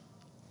like,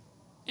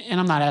 and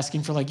I'm not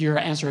asking for like your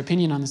answer or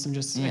opinion on this. I'm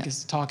just I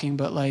guess talking,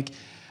 but like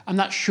I'm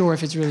not sure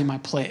if it's really my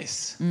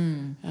place.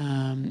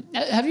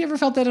 Have you ever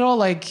felt that at all?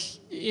 Like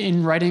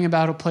in writing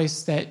about a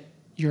place that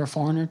you're a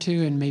foreigner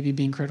to and maybe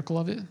being critical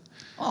of it?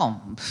 Oh,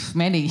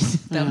 many.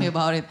 Tell me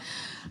about it.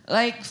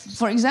 Like,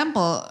 for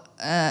example,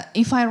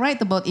 if I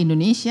write about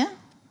Indonesia,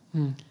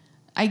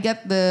 I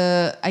get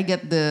the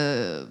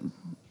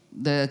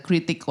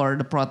critic or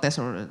the protest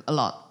or a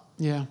lot.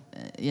 Yeah.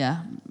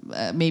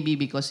 Maybe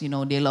because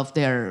they love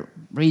their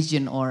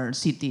region or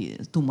city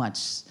too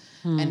much,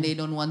 and they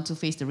don't want to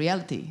face the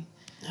reality.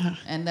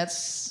 And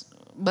that's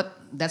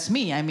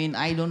me. I mean,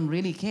 I don't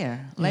really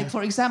care. Like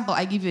for example,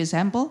 I give you an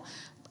example.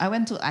 I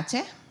went to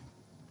Aceh,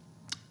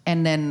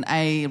 and then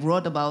I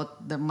wrote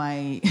about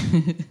my.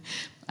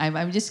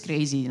 I'm just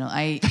crazy,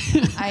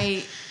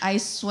 I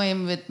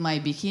swim with my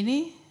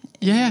bikini.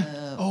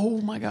 Yeah.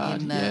 Oh my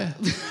God. Yeah.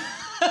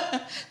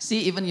 See,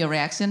 even your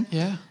reaction.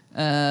 Yeah.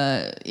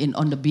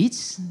 On the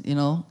beach,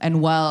 and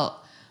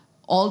while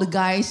all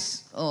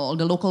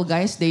the local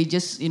guys, they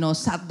just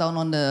sat down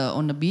on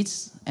the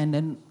beach and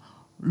then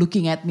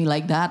looking at me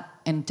like that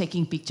and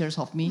taking pictures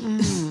of me,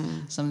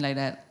 something like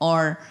that.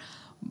 Or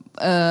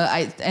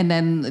and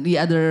then the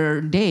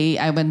other day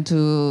I went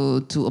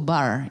to a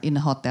bar in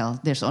a hotel.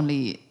 There's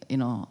only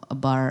a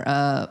bar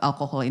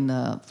alcohol in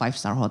a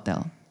 5-star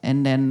hotel,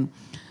 and then.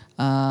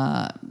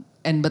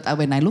 But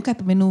when I look at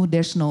the menu,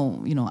 there's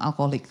no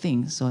alcoholic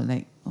thing. So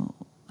like,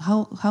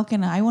 how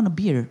can I want a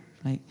beer?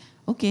 Like,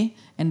 okay,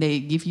 and they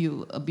give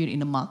you a beer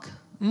in a mug,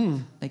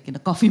 like in a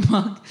coffee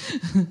mug.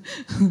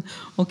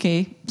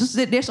 Okay,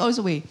 there's always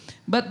a way.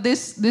 But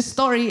this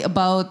story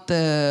about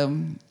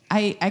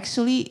I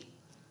actually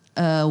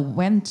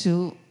went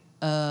to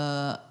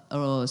a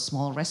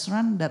small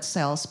restaurant that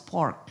sells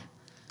pork.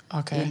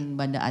 Okay. In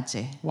Banda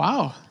Aceh.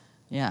 Wow.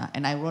 Yeah,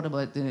 and I wrote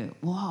about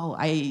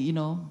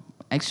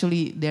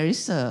actually there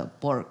is a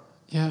pork.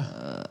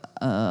 Yeah.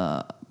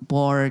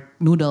 Pork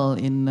noodle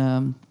in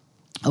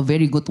a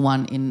very good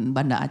one in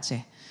Banda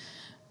Aceh.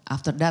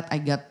 After that, I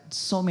got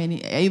so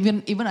many.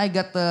 Even I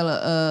got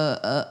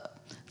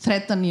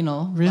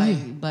threatened, Really?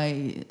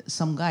 by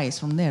some guys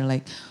from there.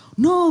 Like,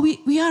 no,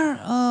 we are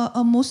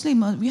a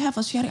Muslim. We have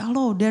a Sharia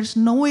law. There's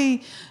no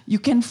way you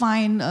can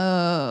find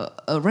a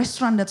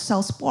restaurant that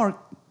sells pork.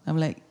 I'm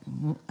like,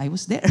 I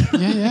was there.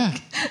 Yeah.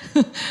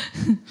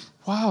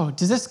 Wow.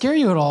 Does that scare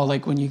you at all?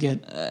 Like when you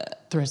get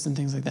threats and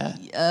things like that?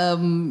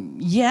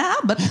 Yeah,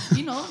 but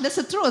that's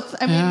the truth.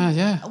 I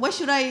mean, why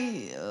should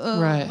I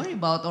worry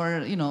about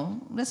or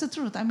that's the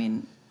truth. I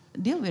mean,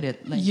 deal with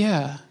it. Like,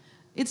 yeah.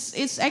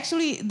 It's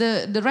actually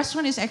the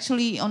restaurant is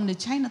actually on the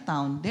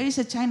Chinatown. There is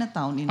a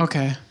Chinatown in.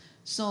 Okay.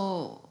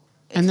 So.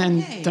 And then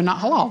okay. they're not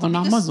halal. They're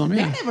not Muslim.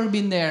 Yeah. They've never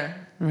been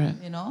there. Right.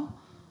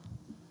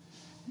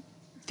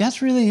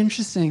 That's really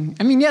interesting.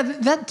 I mean, yeah,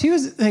 that too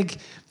is like.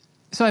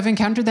 So I've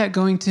encountered that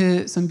going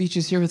to some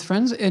beaches here with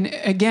friends. And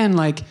again,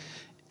 like,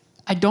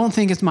 I don't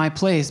think it's my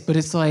place, but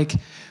it's like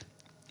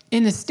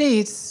in the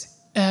States,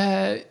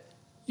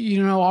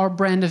 our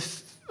brand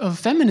of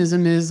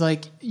feminism is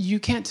like, you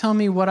can't tell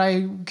me what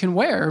I can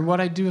wear or what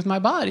I do with my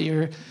body.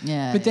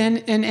 Then,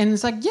 and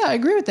it's like, yeah, I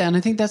agree with that. And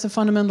I think that's a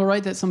fundamental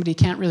right that somebody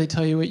can't really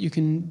tell you what you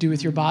can do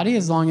with your body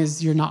as long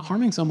as you're not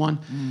harming someone.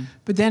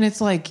 But then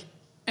it's like,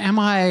 am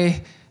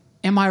I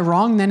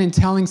wrong then in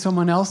telling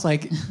someone else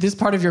like this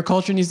part of your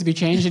culture needs to be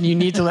changed and you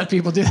need to let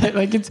people do that?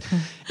 Like it's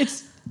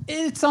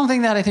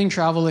something that I think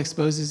travel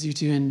exposes you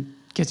to and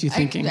gets you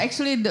thinking.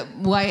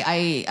 Why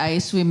I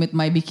swim with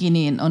my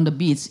bikini on the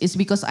beach is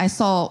because I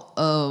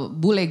saw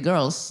bule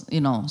girls,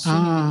 swimming with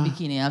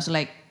bikini. I was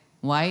like,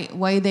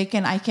 why they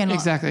can, I cannot.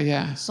 Exactly,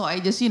 yeah. So I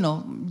just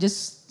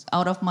just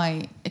out of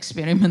my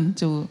experiment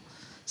to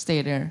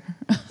stay there.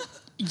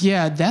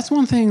 Yeah, that's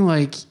one thing.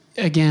 Like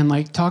again,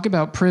 like talk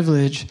about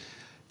privilege.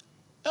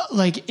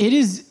 Like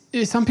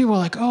some people are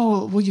like,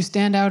 oh, will you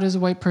stand out as a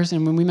white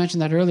person? When we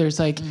mentioned that earlier, it's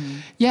like,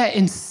 yeah,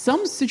 in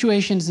some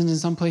situations and in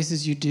some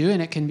places you do,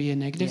 and it can be a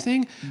negative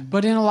thing.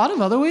 But in a lot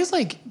of other ways,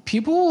 like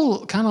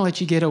people kind of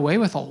let you get away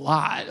with a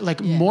lot, like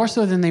more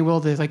so than they will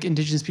the like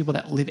indigenous people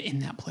that live in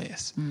that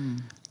place.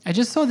 I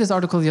just saw this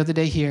article the other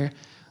day here,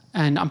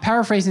 and I'm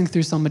paraphrasing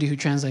through somebody who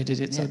translated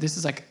it. So this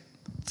is like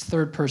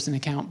third person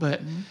account,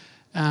 but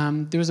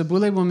there was a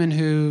Bule woman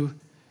who.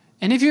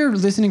 And if you're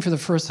listening for the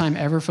first time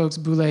ever, folks,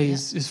 Bule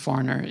is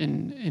foreigner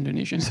in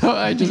Indonesian. So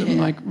I'm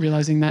like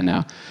realizing that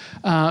now.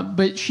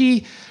 But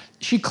she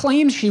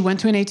claimed she went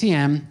to an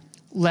ATM,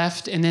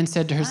 left, and then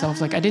said to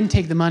herself, like, I didn't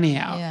take the money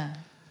out. Yeah.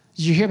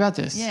 Did you hear about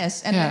this?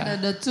 Yes, and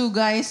then the two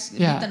guys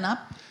beaten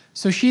up.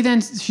 So she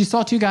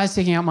saw two guys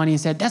taking out money and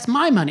said, that's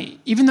my money.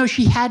 Even though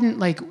she hadn't,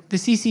 like, the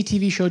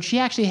CCTV showed she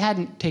actually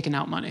hadn't taken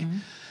out money.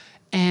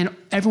 And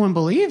everyone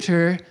believed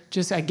her,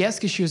 just I guess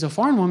because she was a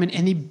foreign woman,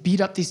 and they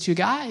beat up these two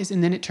guys.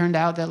 And then it turned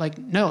out that like,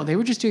 no, they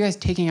were just two guys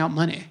taking out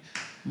money.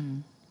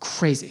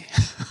 Crazy.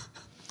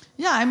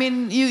 Yeah, I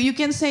mean, you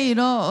can say,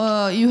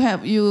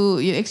 you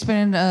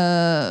experience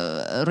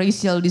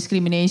racial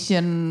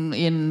discrimination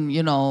in,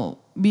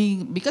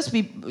 being, because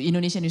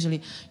Indonesian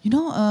usually,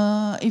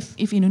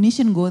 if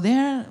Indonesian go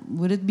there,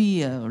 would it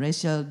be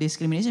racial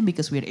discrimination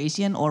because we're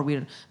Asian or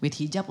we're with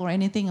hijab or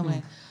anything? I'm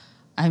like,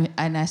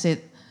 and I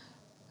said,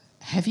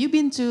 have you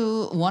been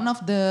to one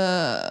of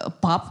the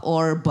pub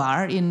or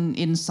bar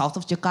in south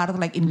of Jakarta,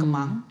 like in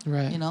Kemang?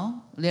 Right.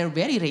 They're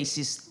very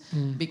racist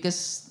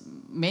because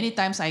many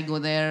times I go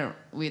there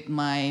with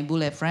my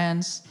Bule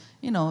friends.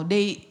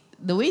 The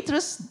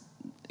waitress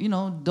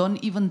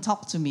don't even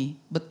talk to me,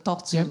 but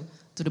talk Yep.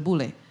 to the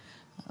bule. I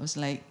was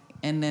like,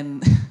 and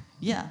then,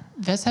 yeah.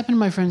 That's happened to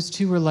my friends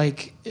too, where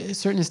like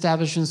certain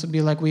establishments would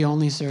be like, we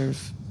only serve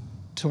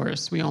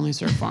tourists, we only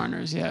serve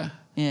foreigners. Yeah,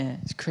 Yeah.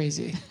 it's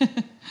crazy.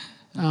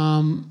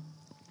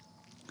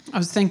 I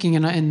was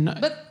thinking,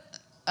 But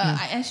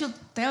I should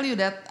tell you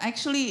that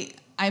actually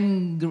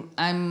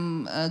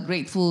I'm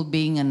grateful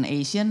being an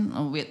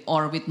Asian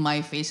with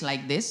my face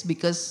like this,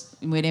 because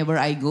whenever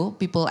I go,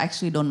 people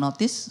actually don't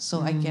notice,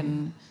 so I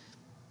can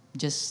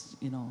just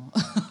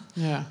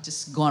yeah.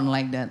 just gone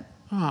like that.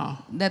 Oh,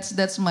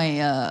 That's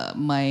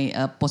my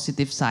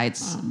positive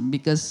sides,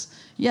 because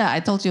I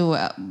told you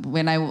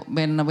when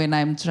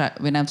I'm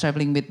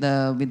traveling with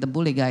the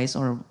bully guys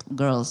or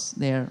girls,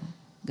 they're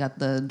got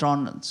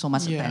drawn so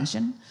much Yeah.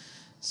 attention.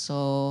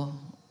 So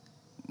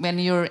when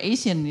you're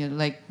Asian,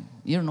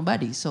 you're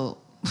nobody. So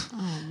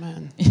oh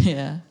man,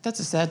 yeah. that's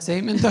a sad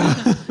statement though.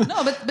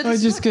 No, but Oh,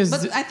 it's just good.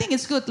 'cause- But I think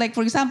it's good. Like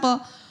for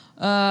example,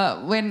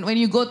 when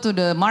you go to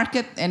the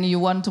market and you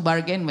want to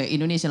bargain, well,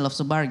 Indonesian loves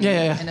to bargain.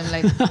 Yeah. And I'm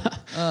like,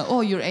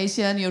 oh, you're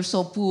Asian, you're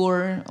so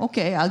poor.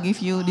 Okay, I'll give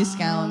you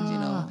discount.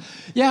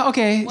 Yeah.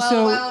 Okay.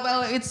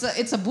 Well,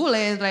 it's a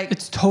bullet. Like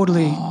it's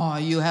totally. oh,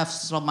 you have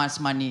so much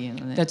money.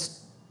 That's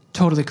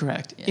totally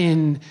correct.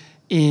 Yeah.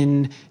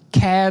 In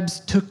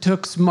cabs,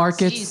 tuk-tuks,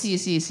 markets,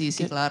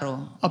 Sí,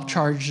 claro.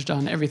 upcharged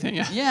on everything.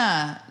 Yeah.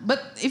 Yeah,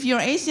 but if you're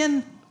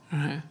Asian, All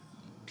right.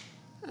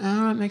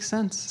 Oh, that makes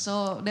sense.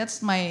 so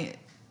that's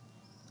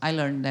I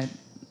learned that,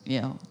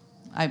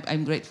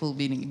 I'm grateful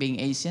being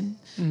Asian,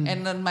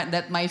 and then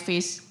my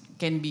face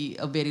can be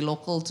a very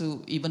local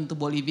to even to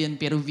Bolivian,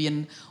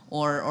 Peruvian,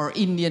 or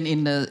Indian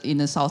in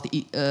the south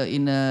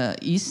in the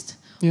east,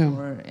 Yeah.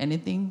 or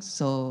anything.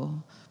 So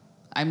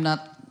I'm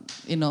not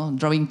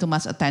drawing too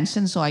much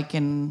attention, so I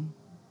can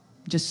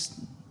just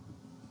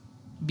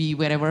be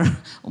whatever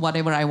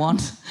I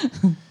want.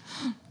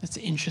 That's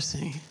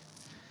interesting.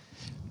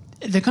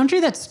 The country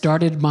that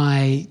started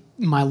my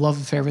love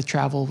affair with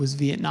travel was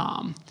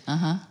Vietnam.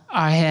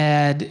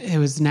 It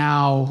was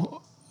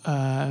now,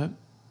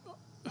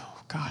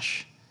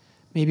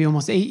 maybe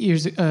almost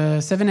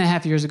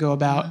 7.5 years ago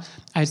about,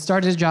 I had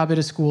started a job at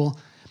a school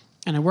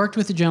and I worked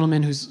with a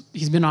gentleman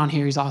he's been on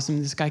here. He's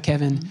awesome. This guy,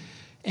 Kevin.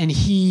 And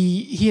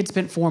he had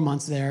spent 4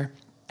 months there.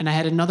 And I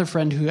had another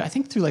friend who I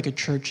think through like a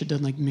church had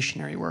done like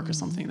missionary work or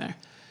something there.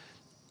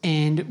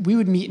 And we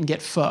would meet and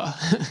get pho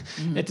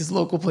at this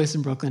local place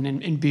in Brooklyn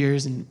and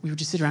beers. And we would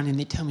just sit around and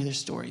they'd tell me their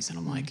stories. And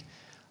I'm like,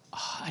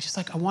 I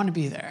want to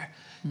be there.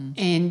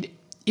 And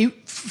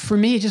for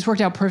me, it just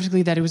worked out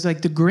perfectly that it was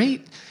like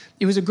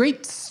it was a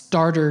great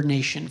starter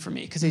nation for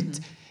me because it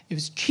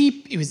was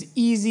cheap, it was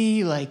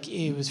easy, like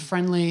it was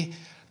friendly.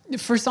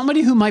 For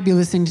somebody who might be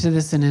listening to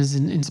this and is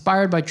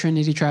inspired by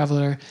Trinity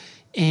Traveler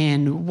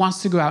and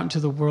wants to go out into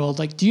the world,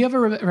 like, do you have a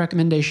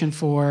recommendation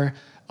for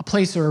a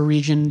place or a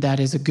region that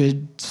is a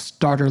good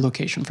starter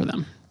location for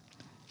them?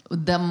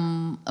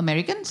 Them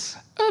Americans?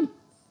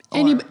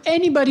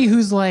 Anybody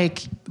who's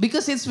like...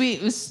 Because it's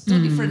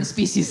two different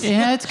species.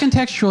 Yeah, it's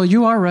contextual.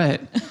 You are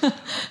right.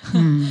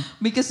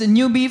 Because a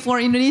newbie for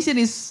Indonesian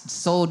is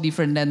so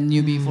different than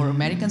newbie for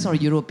Americans or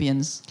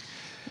Europeans.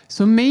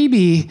 So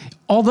maybe,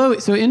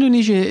 so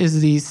Indonesia is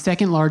the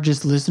second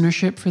largest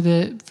listenership for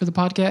the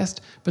podcast,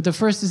 but the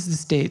first is the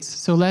States.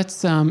 So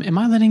let's, am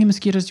I letting in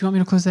mosquitoes? Do you want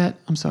me to close that?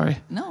 I'm sorry.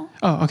 No.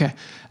 Oh, okay.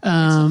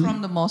 It's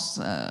from the most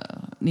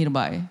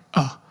nearby.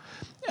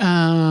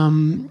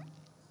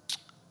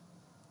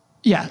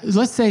 Yeah,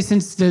 let's say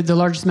since the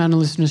largest amount of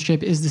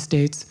listenership is the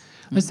States,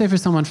 let's say for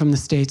someone from the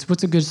States,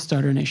 what's a good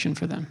starter nation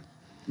for them?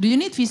 Do you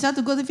need visa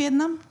to go to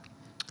Vietnam?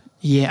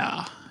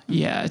 Yeah,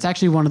 it's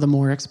actually one of the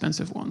more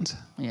expensive ones.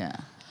 Yeah.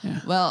 Yeah.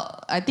 Well,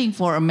 I think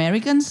for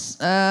Americans,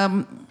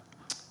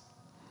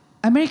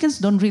 Americans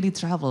don't really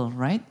travel,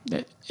 right?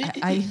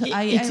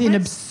 It's an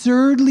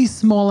absurdly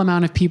small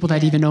amount of people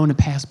that even own a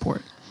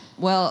passport.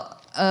 Well,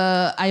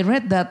 I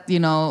read that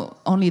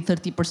only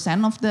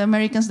 30% of the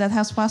Americans that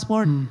has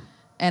passport,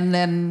 and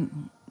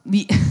then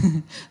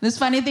this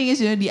funny thing is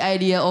the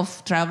idea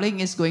of traveling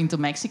is going to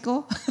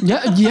Mexico.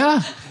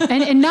 yeah,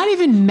 and not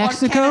even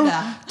Mexico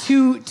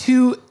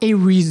to a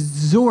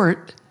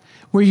resort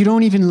where you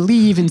don't even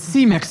leave and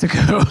see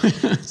Mexico.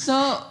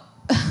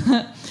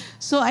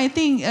 So I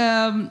think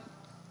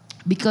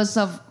because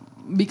of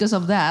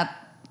that.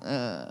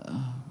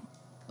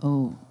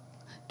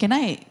 Can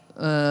I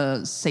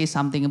say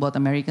something about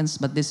Americans?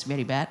 But this is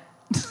very bad.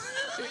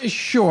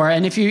 Sure,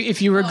 and if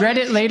you regret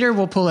it later,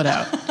 we'll pull it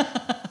out.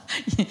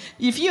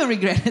 If you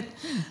regret it,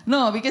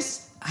 no,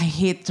 because I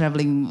hate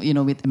traveling,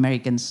 with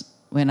Americans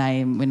when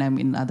I'm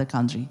in other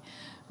country.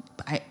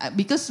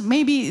 Because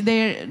maybe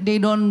they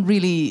don't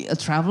really a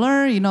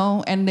traveler,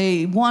 and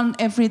they want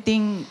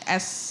everything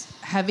as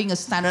having a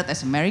standard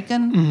as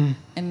American,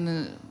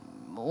 and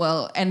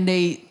and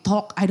they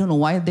talk. I don't know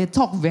why they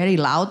talk very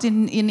loud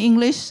in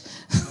English.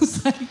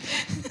 It's like,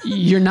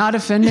 you're not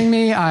offending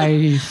me.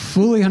 I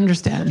fully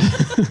understand.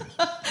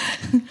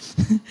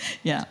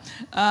 Yeah.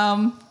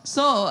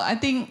 So I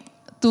think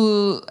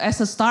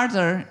as a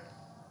starter,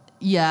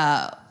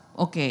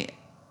 okay,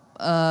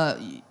 uh,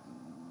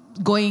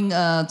 going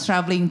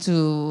traveling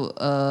to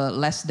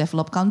less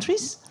developed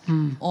countries,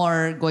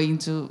 or going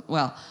to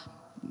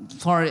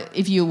for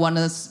if you want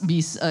to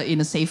be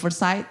in a safer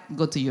side,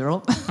 go to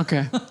Europe.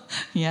 Okay.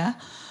 Yeah.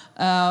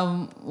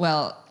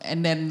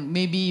 And then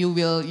maybe you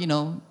will,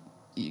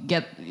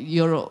 get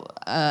your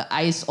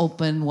eyes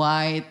open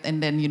wide,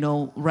 and then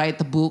write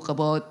a book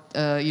about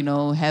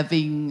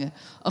having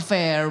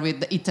affair with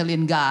the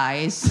Italian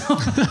guys.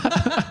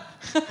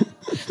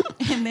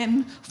 And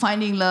then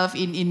finding love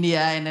in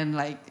India, and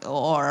then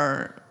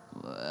or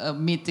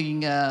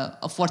meeting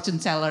a fortune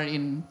teller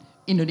in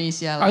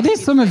Indonesia. Are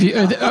these some of you?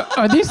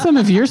 Are these some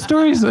of your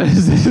stories?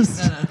 Is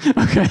this,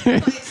 No. okay.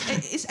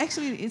 It's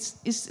actually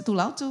it's too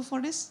loud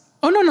for this.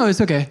 Oh no, it's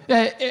okay.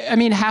 I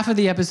mean, half of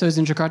the episodes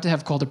in Jakarta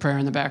have called a prayer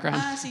in the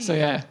background. See. So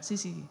yeah.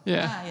 See.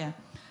 Yeah. Yeah.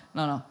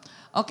 No.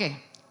 Okay.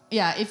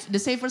 Yeah. If the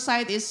safer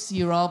side is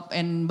Europe,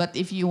 but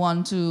if you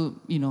want to,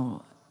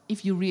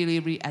 if you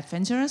really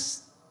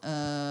adventurous,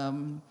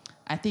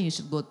 I think you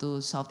should go to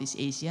Southeast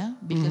Asia,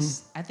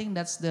 because I think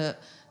that's the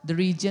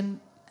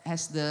region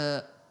has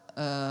the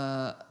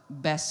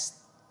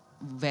best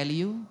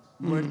value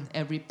worth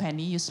every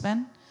penny you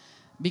spend,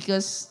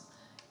 because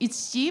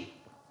it's cheap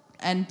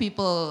and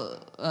people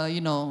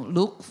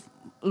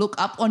look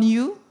up on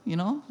you.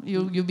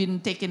 You've been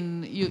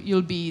taken,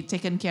 you'll be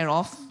taken care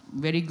of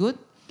very good,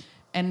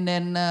 and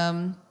then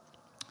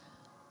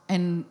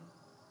and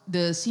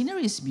the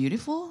scenery is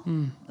beautiful,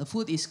 the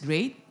food is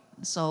great.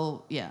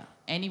 So yeah,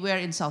 anywhere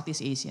in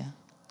Southeast Asia.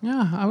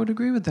 Yeah, I would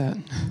agree with that.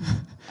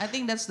 I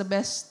think that's the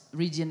best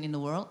region in the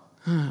world.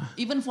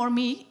 Even for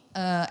me,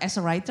 as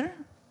a writer,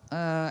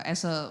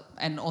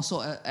 and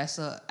also as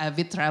a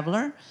avid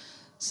traveler,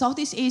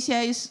 Southeast Asia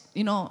is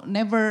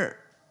never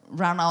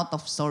run out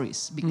of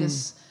stories,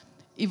 because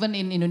even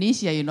in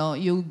Indonesia,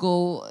 you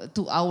go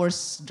 2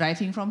 hours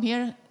driving from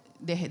here,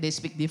 they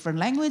speak different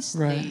language,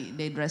 Right.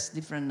 they dress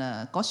different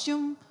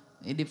costume,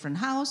 a different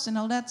house and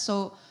all that.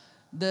 So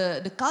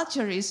the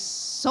culture is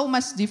so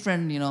much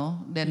different,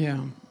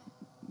 than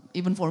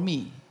even for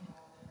me.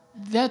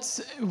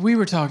 We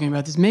were talking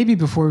about this maybe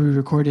before we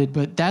recorded,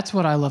 but that's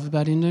what I love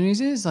about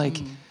Indonesia is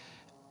like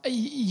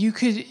you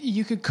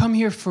could come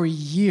here for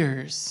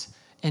years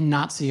and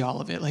not see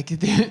all of it. Like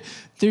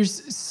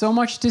there's so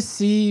much to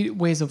see,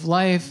 ways of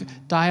life,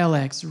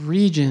 dialects,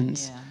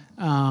 regions.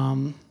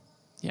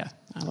 Yeah.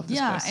 I love this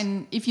Yeah, place.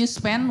 and if you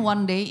spend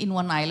one day in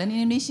one island in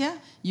Indonesia,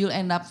 you'll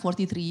end up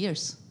 43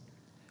 years.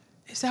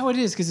 Is that what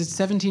it is? Because it's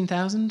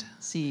 17,000?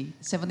 See,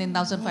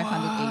 17,508.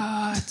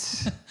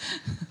 What?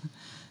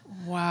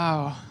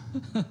 Wow.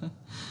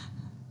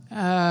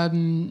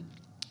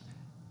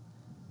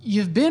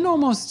 You've been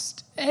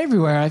almost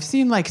everywhere. I've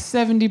seen like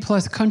 70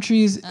 plus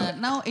countries.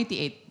 Now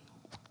 88.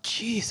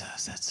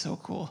 Jesus, that's so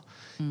cool.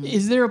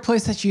 Is there a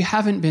place that you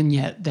haven't been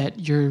yet that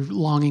you're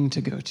longing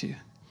to go to?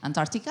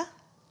 Antarctica?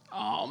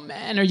 Oh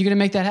man, are you going to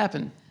make that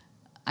happen?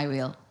 I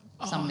will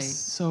someday. Oh,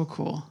 so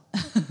cool.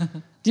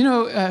 Do you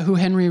know who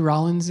Henry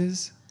Rollins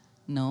is?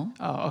 No?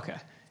 Oh, okay.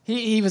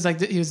 He was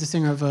he was the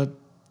singer of a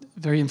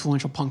very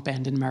influential punk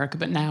band in America,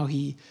 but now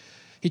he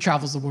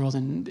travels the world,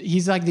 and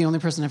he's like the only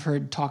person I've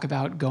heard talk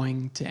about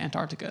going to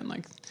Antarctica and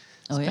like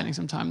spending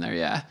some time there.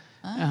 Yeah.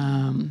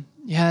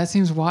 Yeah, that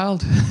seems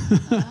wild.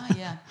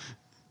 Yeah.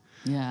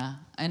 Yeah.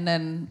 And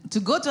then to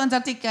go to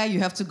Antarctica, you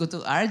have to go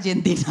to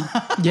Argentina.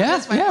 Yeah,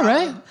 That's my yeah, problem.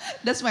 right.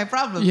 That's my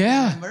problem.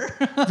 Yeah. Remember?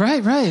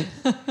 Right.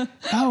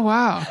 Oh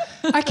wow.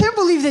 I can't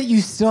believe that you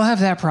still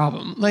have that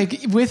problem.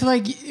 Like with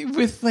the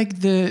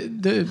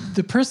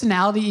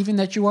personality even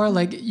that you are,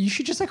 like you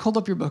should just like hold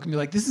up your book and be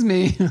like, this is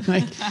me.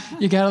 Like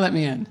you gotta let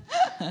me in.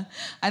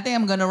 I think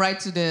I'm gonna write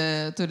to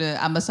the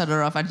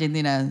ambassador of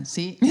Argentina.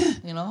 See,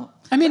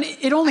 I mean,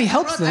 it only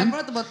helps I them.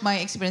 wrote about my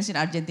experience in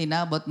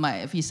Argentina, about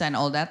my visa and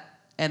all that,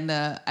 and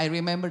I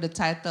remember the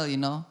title.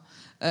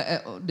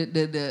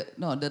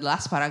 The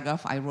last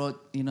paragraph I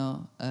wrote.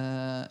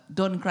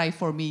 Don't cry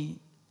for me,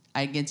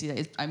 Argentina.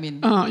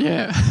 Oh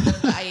yeah.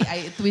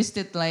 I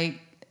twisted like,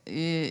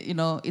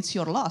 it's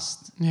your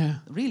loss. Yeah.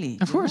 Really,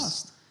 Of you're course.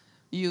 lost.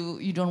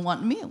 You don't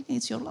want me? Okay,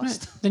 it's your loss.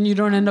 Right. Then you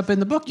don't end up in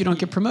the book. You don't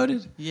get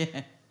promoted.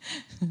 Yeah.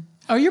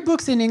 Are your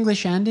books in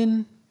English and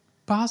in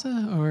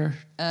Bahasa or?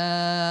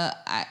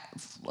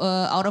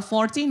 Out of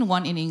 14,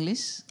 one in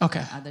English.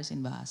 Okay. Others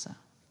in Bahasa.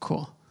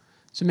 Cool.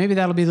 So maybe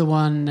that'll be the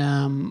one.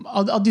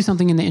 I'll do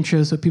something in the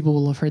intro so people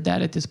will have heard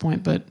that at this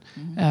point, but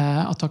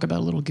I'll talk about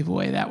a little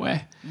giveaway that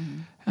way.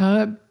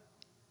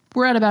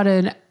 We're at about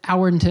an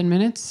hour and 10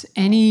 minutes.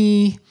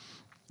 Any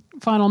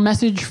final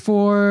message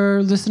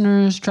for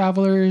listeners,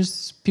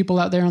 travelers, people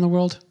out there in the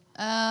world?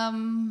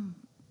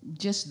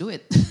 Just do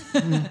it.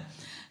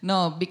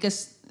 No,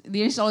 because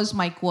there's always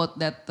my quote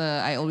that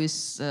I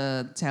always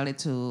tell it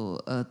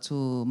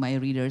to my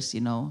readers.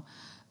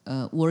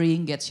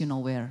 Worrying gets you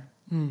nowhere.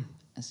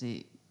 I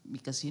say,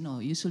 because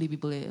usually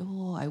people say,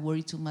 oh, I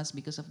worry too much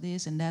because of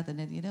this and that and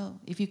that.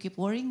 If you keep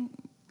worrying,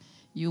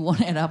 you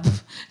won't end up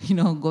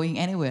going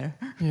anywhere.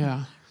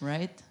 Yeah.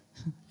 Right?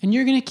 And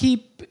you're gonna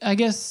keep. I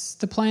guess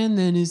the plan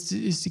then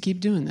is to keep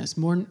doing this.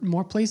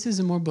 More places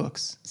and more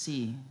books.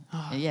 See.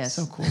 Oh, Yes.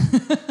 So cool.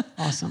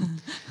 Awesome.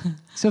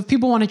 So if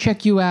people want to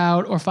check you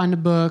out or find a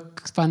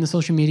book, find the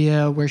social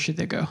media, where should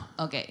they go?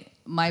 Okay.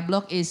 My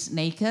blog is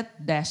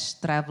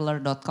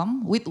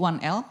naked-traveler.com with one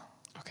L.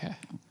 Okay.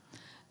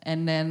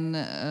 And then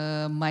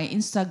my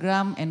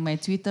Instagram and my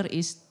Twitter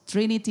is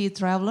Trinity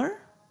Traveler,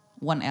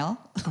 one L.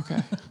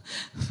 Okay.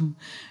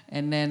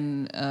 And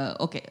then,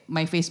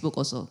 my Facebook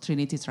also,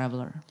 Trinity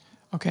Traveler.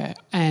 Okay.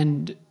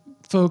 And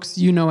folks,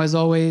 as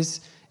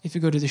always, if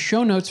you go to the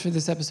show notes for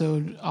this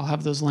episode, I'll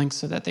have those links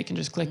so that they can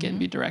just click it and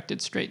be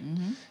directed straight.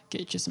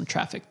 Get you some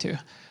traffic too.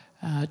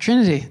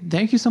 Trinity,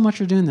 thank you so much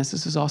for doing this.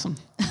 This is awesome.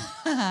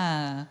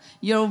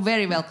 You're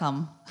very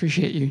welcome.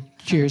 Appreciate you.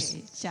 Cheers.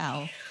 Okay,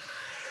 ciao.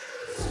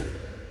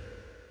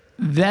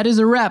 That is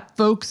a wrap,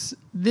 folks.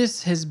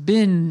 This has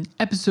been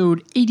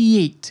episode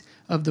 88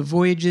 of the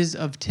Voyages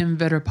of Tim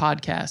Vetter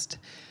podcast.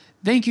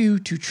 Thank you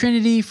to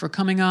Trinity for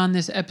coming on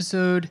this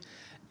episode.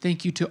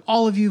 Thank you to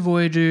all of you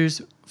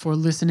Voyagers for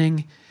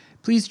listening.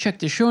 Please check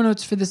the show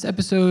notes for this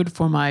episode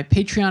for my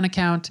Patreon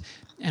account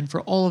and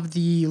for all of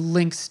the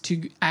links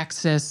to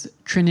access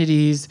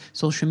Trinity's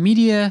social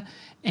media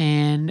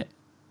and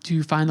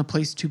to find the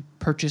place to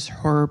purchase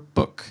her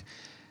book.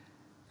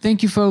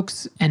 Thank you,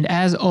 folks. And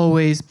as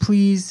always,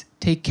 please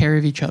take care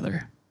of each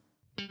other.